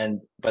lives, and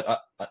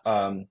but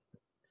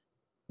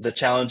the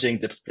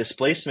challenging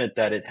displacement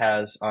that it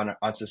has on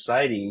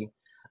society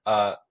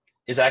uh,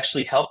 is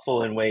actually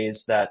helpful in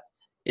ways that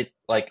it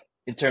like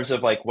in terms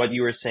of like what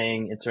you were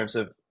saying in terms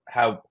of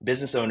how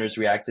business owners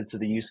reacted to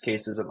the use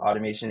cases of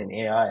automation and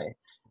AI.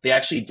 They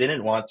actually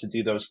didn't want to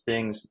do those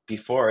things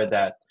before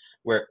that,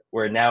 where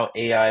now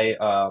AI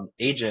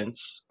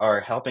agents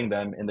are helping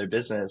them in their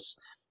business,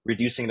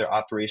 reducing their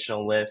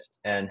operational lift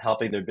and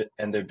helping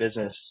their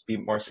business be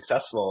more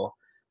successful.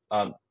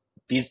 Um,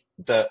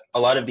 a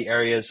lot of the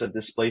areas of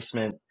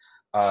displacement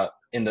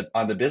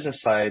on the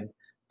business side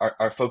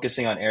are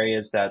focusing on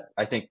areas that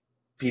I think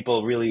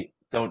people really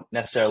don't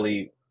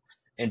necessarily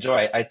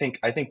enjoy. I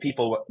think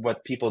people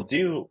what people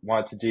do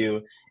want to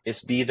do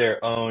is be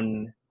their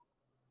own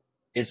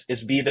is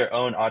be their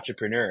own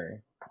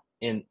entrepreneur.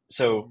 In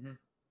Hmm.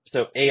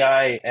 so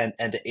AI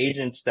and the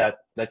agents that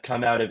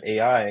come out of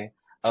AI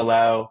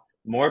allow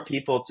more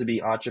people to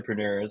be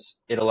entrepreneurs.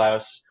 It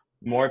allows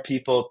more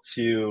people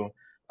to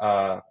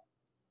uh,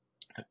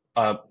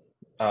 uh,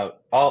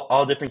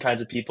 all different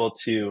kinds of people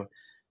to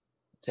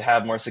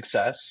have more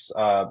success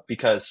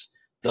because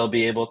they'll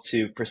be able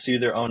to pursue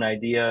their own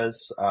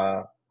ideas,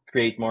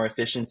 create more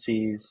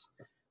efficiencies,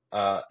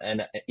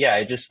 and yeah,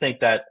 I just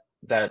think that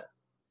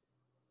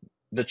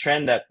the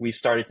trend that we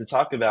started to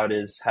talk about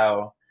is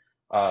how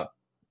uh,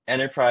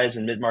 enterprise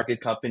and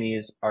mid-market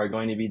companies are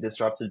going to be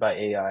disrupted by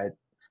AI.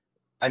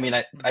 I mean,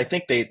 I Hmm.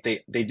 think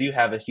they do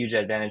have a huge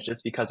advantage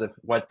just because of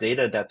what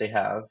data that they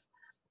have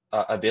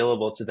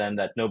available to them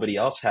that nobody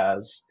else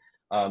has.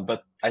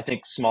 But I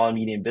think small and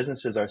medium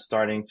businesses are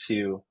starting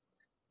to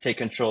take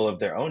control of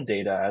their own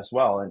data as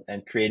well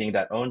and creating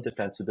that own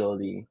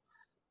defensibility.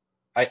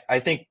 I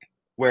think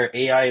where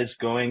AI is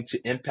going to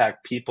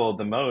impact people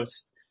the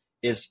most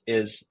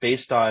is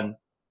based on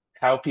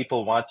how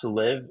people want to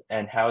live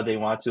and how they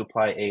want to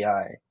apply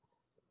AI.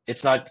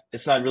 It's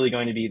not really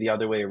going to be the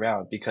other way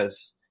around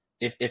because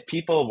if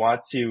people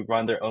want to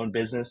run their own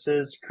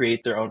businesses,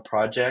 create their own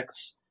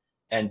projects,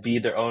 and be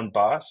their own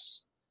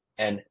boss,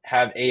 and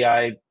have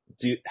AI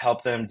do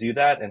help them do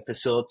that and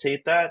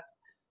facilitate that,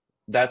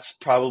 that's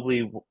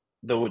probably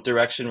the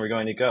direction we're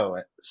going to go.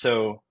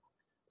 So,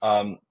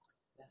 um,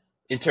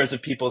 in terms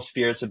of people's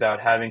fears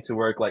about having to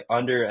work like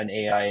under an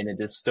AI in a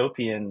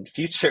dystopian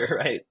future,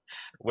 right,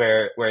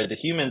 where the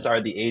humans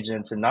are the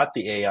agents and not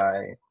the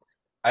AI,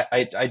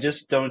 I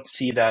just don't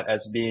see that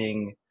as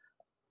being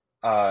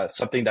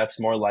something that's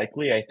more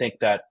likely. I think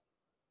that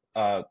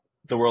uh,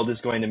 the world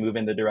is going to move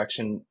in the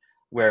direction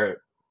where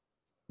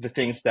the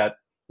things that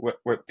where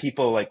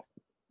people like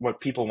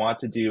what people want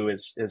to do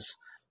is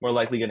more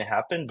likely going to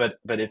happen, but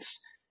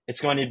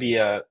it's going to be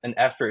an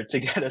effort to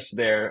get us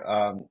there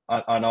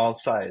on all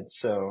sides.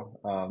 So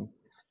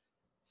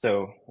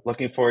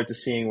looking forward to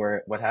seeing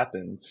where what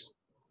happens.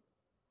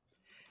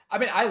 I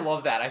mean, I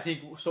love that. I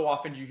think so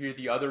often you hear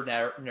the other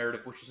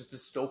narrative, which is a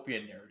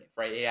dystopian narrative,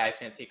 right? AI is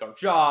going to take our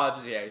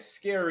jobs. AI is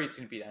scary. It's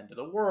going to be the end of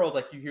the world.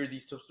 Like you hear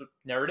these types of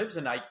narratives,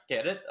 and I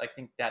get it. I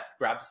think that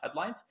grabs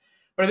headlines.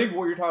 But I think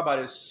what you're talking about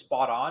is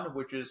spot on,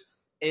 which is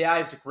AI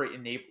is a great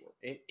enabler.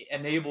 It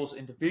enables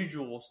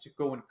individuals to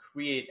go and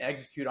create and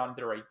execute on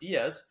their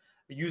ideas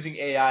using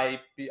AI.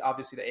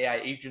 Obviously, the AI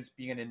agents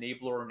being an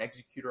enabler or an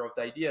executor of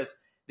the ideas,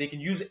 they can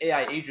use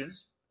AI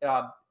agents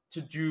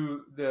to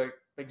do the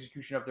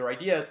execution of their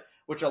ideas,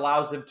 which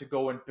allows them to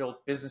go and build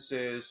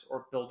businesses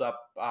or build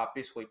up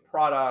basically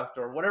product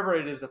or whatever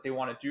it is that they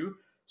want to do.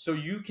 So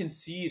you can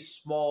see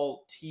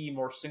small team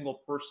or single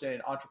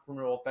person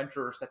entrepreneurial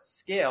ventures that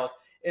scale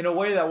in a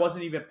way that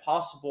wasn't even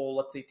possible,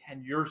 let's say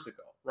 10 years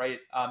ago, right?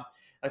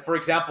 Like for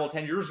example,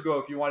 10 years ago,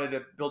 if you wanted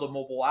to build a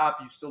mobile app,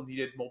 you still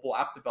needed mobile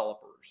app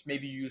developers.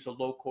 Maybe you use a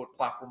low code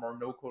platform or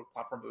no code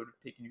platform that would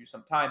have taken you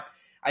some time.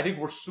 I think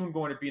we're soon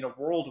going to be in a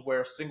world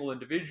where a single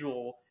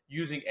individual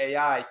using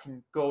AI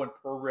can go and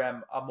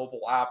program a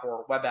mobile app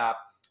or a web app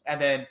and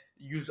then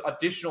use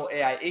additional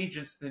AI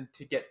agents then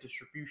to get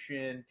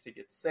distribution, to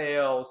get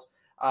sales.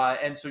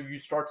 And so you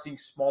start seeing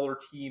smaller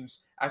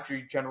teams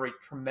actually generate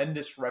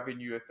tremendous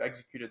revenue if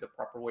executed the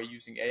proper way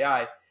using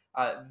AI.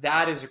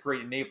 That is a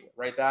great enabler,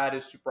 right? That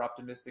is super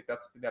optimistic.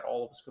 That's something that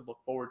all of us could look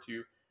forward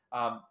to,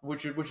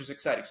 which is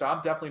exciting. So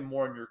I'm definitely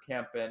more in your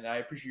camp, and I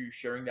appreciate you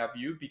sharing that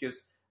view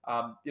because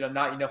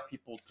not enough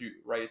people do,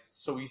 right? It's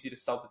so easy to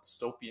sell the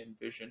dystopian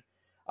vision.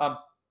 Um,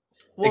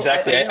 well,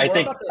 Exactly. again, I what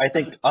think about I the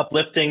think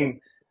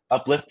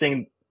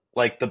uplifting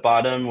like the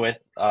bottom with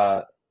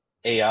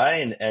AI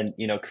and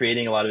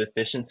creating a lot of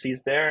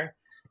efficiencies there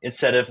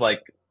instead of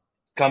like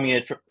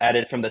at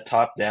it from the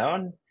top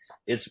down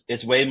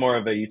is way more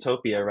of a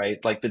utopia,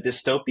 right? Like the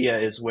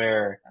dystopia is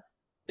where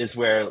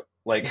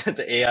like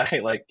the AI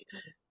like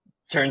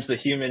turns the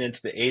human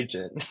into the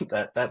agent.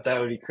 That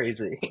would be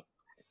crazy.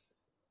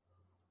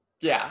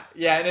 Yeah,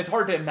 yeah, and it's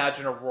hard to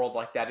imagine a world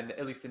like that in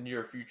at least the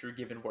near future,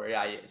 given where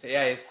AI is.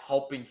 AI is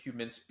helping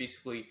humans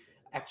basically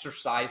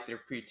exercise their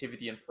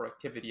creativity and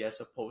productivity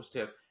as opposed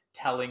to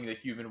telling the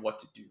human what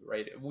to do.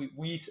 Right? We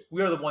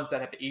are the ones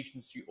that have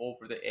agency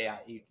over the AI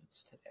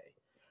agents today.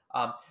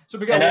 So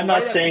Miguel, And I'm we're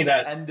not right at saying the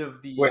that end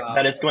of the.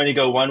 that it's going to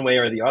go one way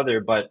or the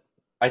other, but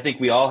I think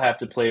we all have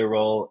to play a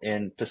role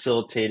in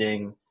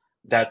facilitating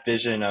that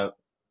vision of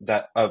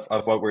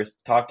what we're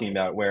talking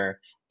about, where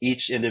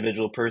each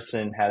individual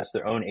person has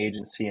their own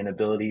agency and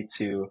ability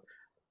to,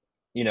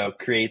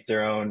 create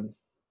their own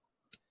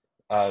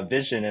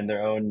vision and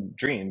their own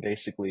dream,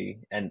 basically,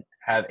 and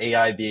have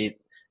AI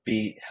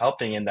be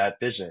helping in that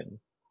vision.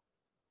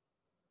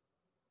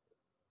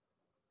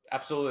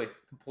 Absolutely,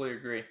 completely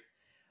agree.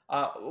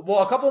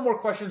 Well, a couple more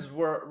questions.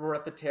 We're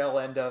at the tail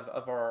end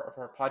of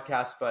our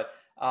podcast, but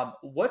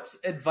what's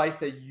advice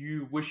that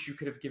you wish you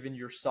could have given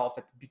yourself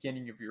at the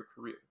beginning of your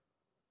career?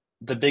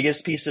 The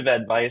biggest piece of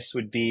advice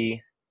would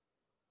be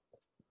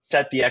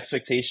set the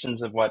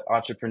expectations of what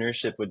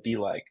entrepreneurship would be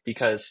like.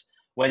 Because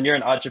when you're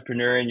an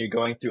entrepreneur and you're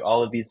going through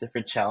all of these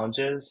different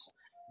challenges,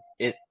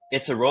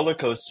 it's a roller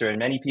coaster, and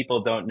many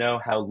people don't know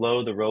how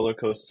low the roller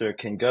coaster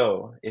can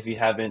go if you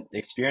haven't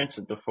experienced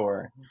it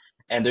before.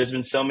 And there's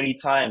been so many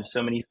times,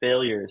 so many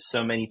failures,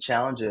 so many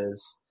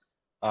challenges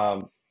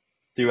um,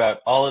 throughout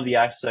all of the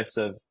aspects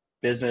of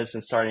business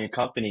and starting a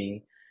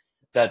company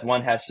that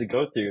one has to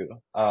go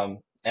through.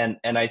 And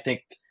I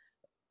think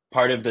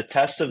part of the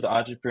test of the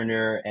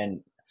entrepreneur,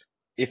 and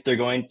if they're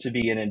going to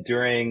be an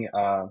enduring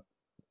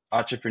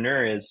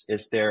entrepreneur,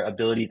 is their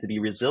ability to be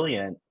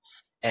resilient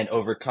and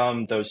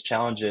overcome those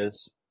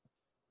challenges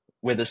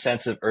with a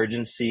sense of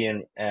urgency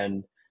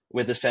and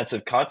with a sense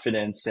of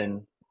confidence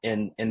in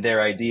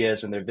their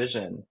ideas and their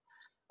vision.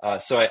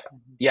 So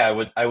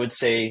yeah, I would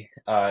say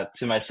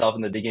to myself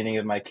in the beginning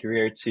of my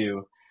career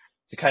to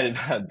kind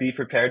of be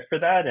prepared for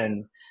that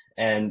and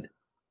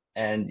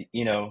and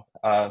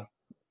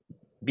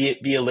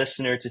be a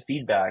listener to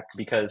feedback,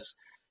 because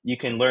you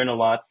can learn a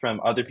lot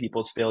from other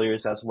people's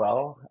failures as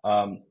well.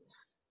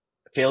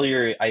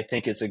 Failure, I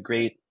think, is a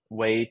great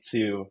way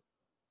to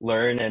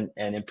learn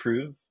and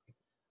improve,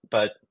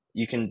 but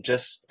you can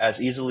just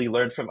as easily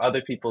learn from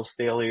other people's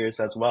failures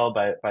as well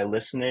by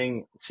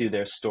listening to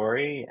their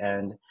story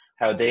and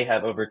how they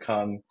have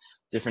overcome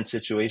different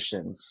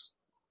situations.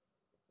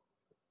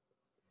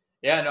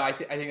 Yeah, no, I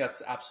think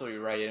that's absolutely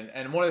right.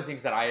 And one of the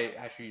things that I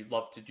actually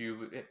love to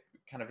do,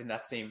 kind of in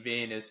that same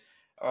vein, is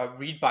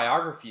read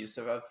biographies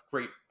of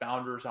great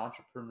founders,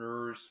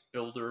 entrepreneurs,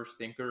 builders,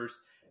 thinkers,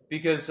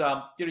 because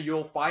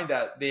you'll find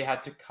that they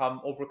had to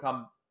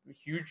overcome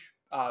huge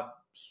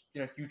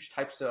huge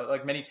types of,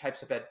 like, many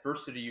types of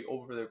adversity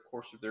over the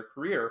course of their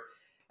career.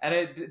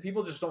 And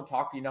people just don't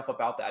talk enough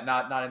about that.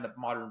 Not in the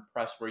modern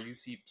press, where you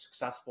see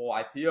successful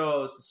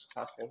IPOs,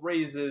 successful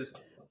raises,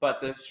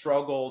 but the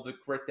struggle, the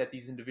grit that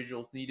these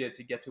individuals needed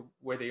to get to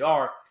where they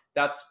are,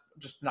 that's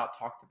just not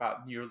talked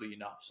about nearly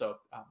enough. So,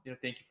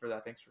 thank you for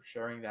that. Thanks for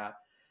sharing that.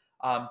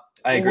 I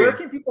Well, where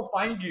agree. can people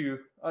find you?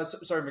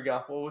 Sorry,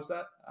 Miguel, what was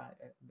that? I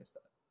missed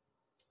that.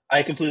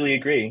 I completely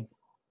agree.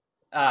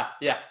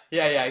 Yeah,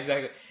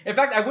 exactly. In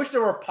fact, I wish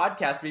there were a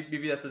podcast.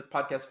 Maybe that's a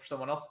podcast for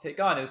someone else to take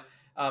on. Is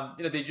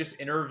they just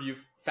interview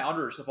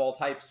founders of all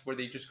types, where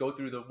they just go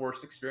through the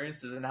worst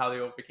experiences and how they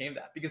overcame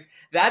that. Because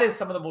that is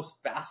some of the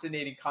most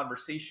fascinating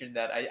conversation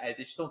that I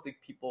just don't think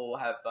people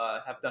have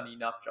done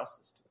enough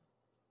justice to.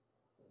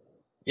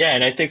 Yeah,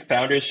 and I think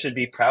founders should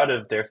be proud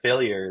of their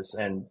failures,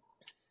 and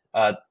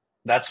uh,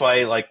 that's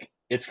why, like,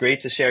 it's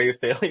great to share your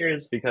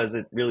failures, because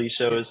it really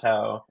shows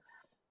how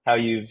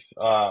you've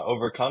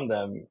overcome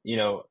them.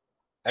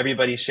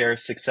 Everybody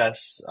shares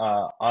success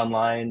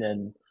online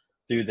and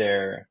through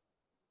their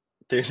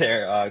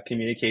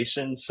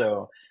communication.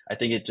 So I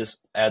think it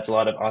just adds a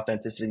lot of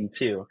authenticity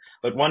too.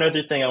 But one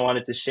other thing I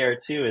wanted to share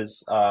too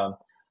is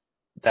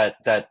that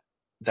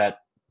that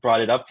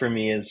brought it up for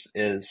me is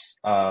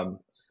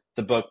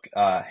the book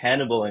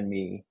Hannibal and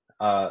Me.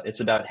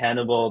 It's about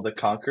Hannibal the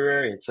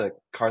Conqueror. It's a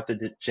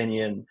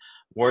Carthaginian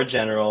war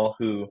general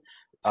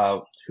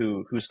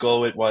whose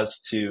goal it was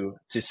to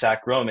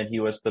sack Rome, and he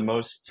was the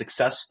most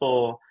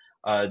successful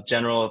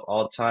general of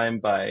all time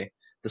by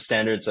the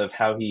standards of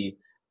how he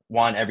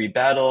won every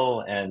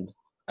battle and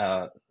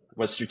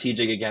was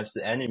strategic against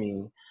the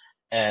enemy.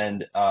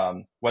 And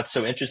what's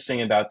so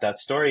interesting about that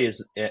story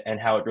is and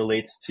how it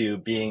relates to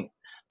being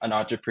an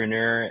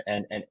entrepreneur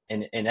and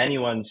in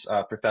anyone's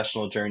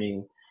professional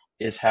journey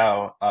is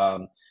how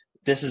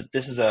this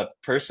is a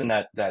person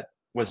that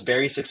was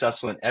very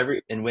successful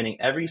in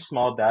winning every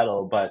small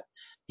battle, but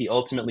he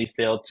ultimately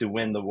failed to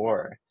win the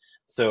war.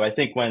 So I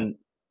think when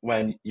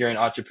you're an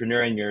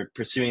entrepreneur and you're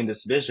pursuing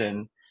this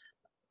vision,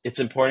 it's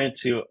important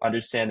to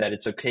understand that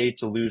it's okay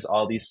to lose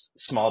all these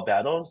small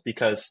battles,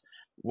 because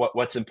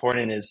what's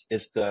important is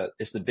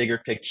the bigger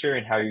picture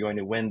and how you're going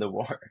to win the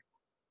war.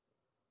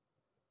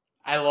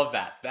 I love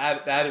that.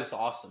 That is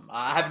awesome.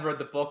 I haven't read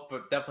the book,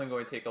 but definitely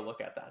going to take a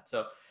look at that.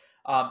 So,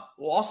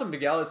 well, awesome,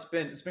 Miguel. It's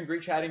been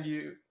great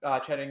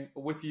chatting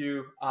with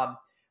you.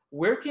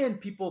 Where can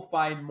people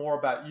find more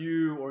about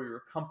you or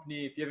your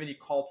company? If you have any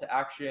call to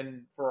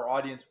action for our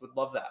audience, would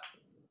love that.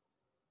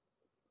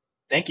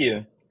 Thank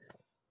you.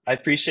 I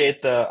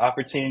appreciate the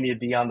opportunity to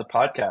be on the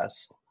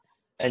podcast.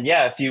 And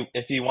yeah, if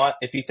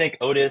you think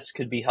Otis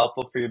could be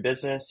helpful for your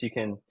business, you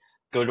can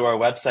go to our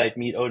website,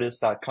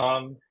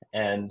 meetotis.com,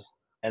 and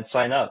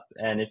sign up.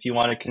 And if you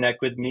want to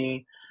connect with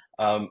me,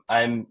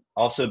 I'm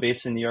also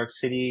based in New York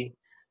City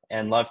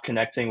and love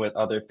connecting with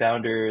other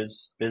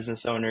founders,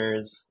 business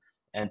owners,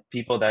 and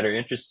people that are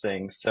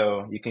interesting.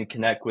 So you can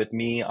connect with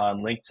me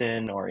on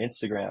LinkedIn or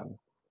Instagram.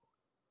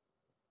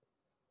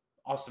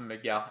 Awesome,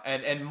 Miguel.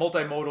 And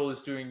Multimodal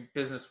is doing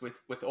business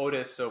with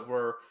Otis, so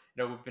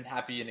we've been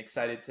happy and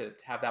excited to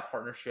have that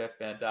partnership.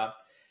 And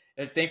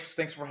And thanks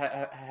for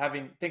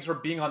thanks for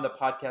being on the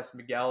podcast,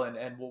 Miguel.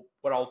 And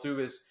what I'll do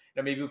is,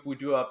 maybe if we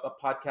do a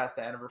podcast,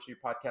 an anniversary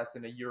podcast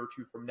in a year or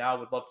two from now,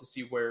 would love to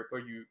see where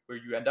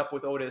you end up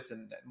with Otis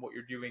and what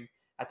you're doing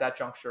at that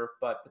juncture.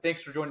 But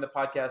thanks for joining the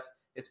podcast.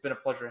 It's been a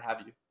pleasure to have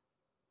you.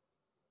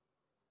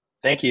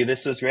 Thank you.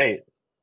 This was great.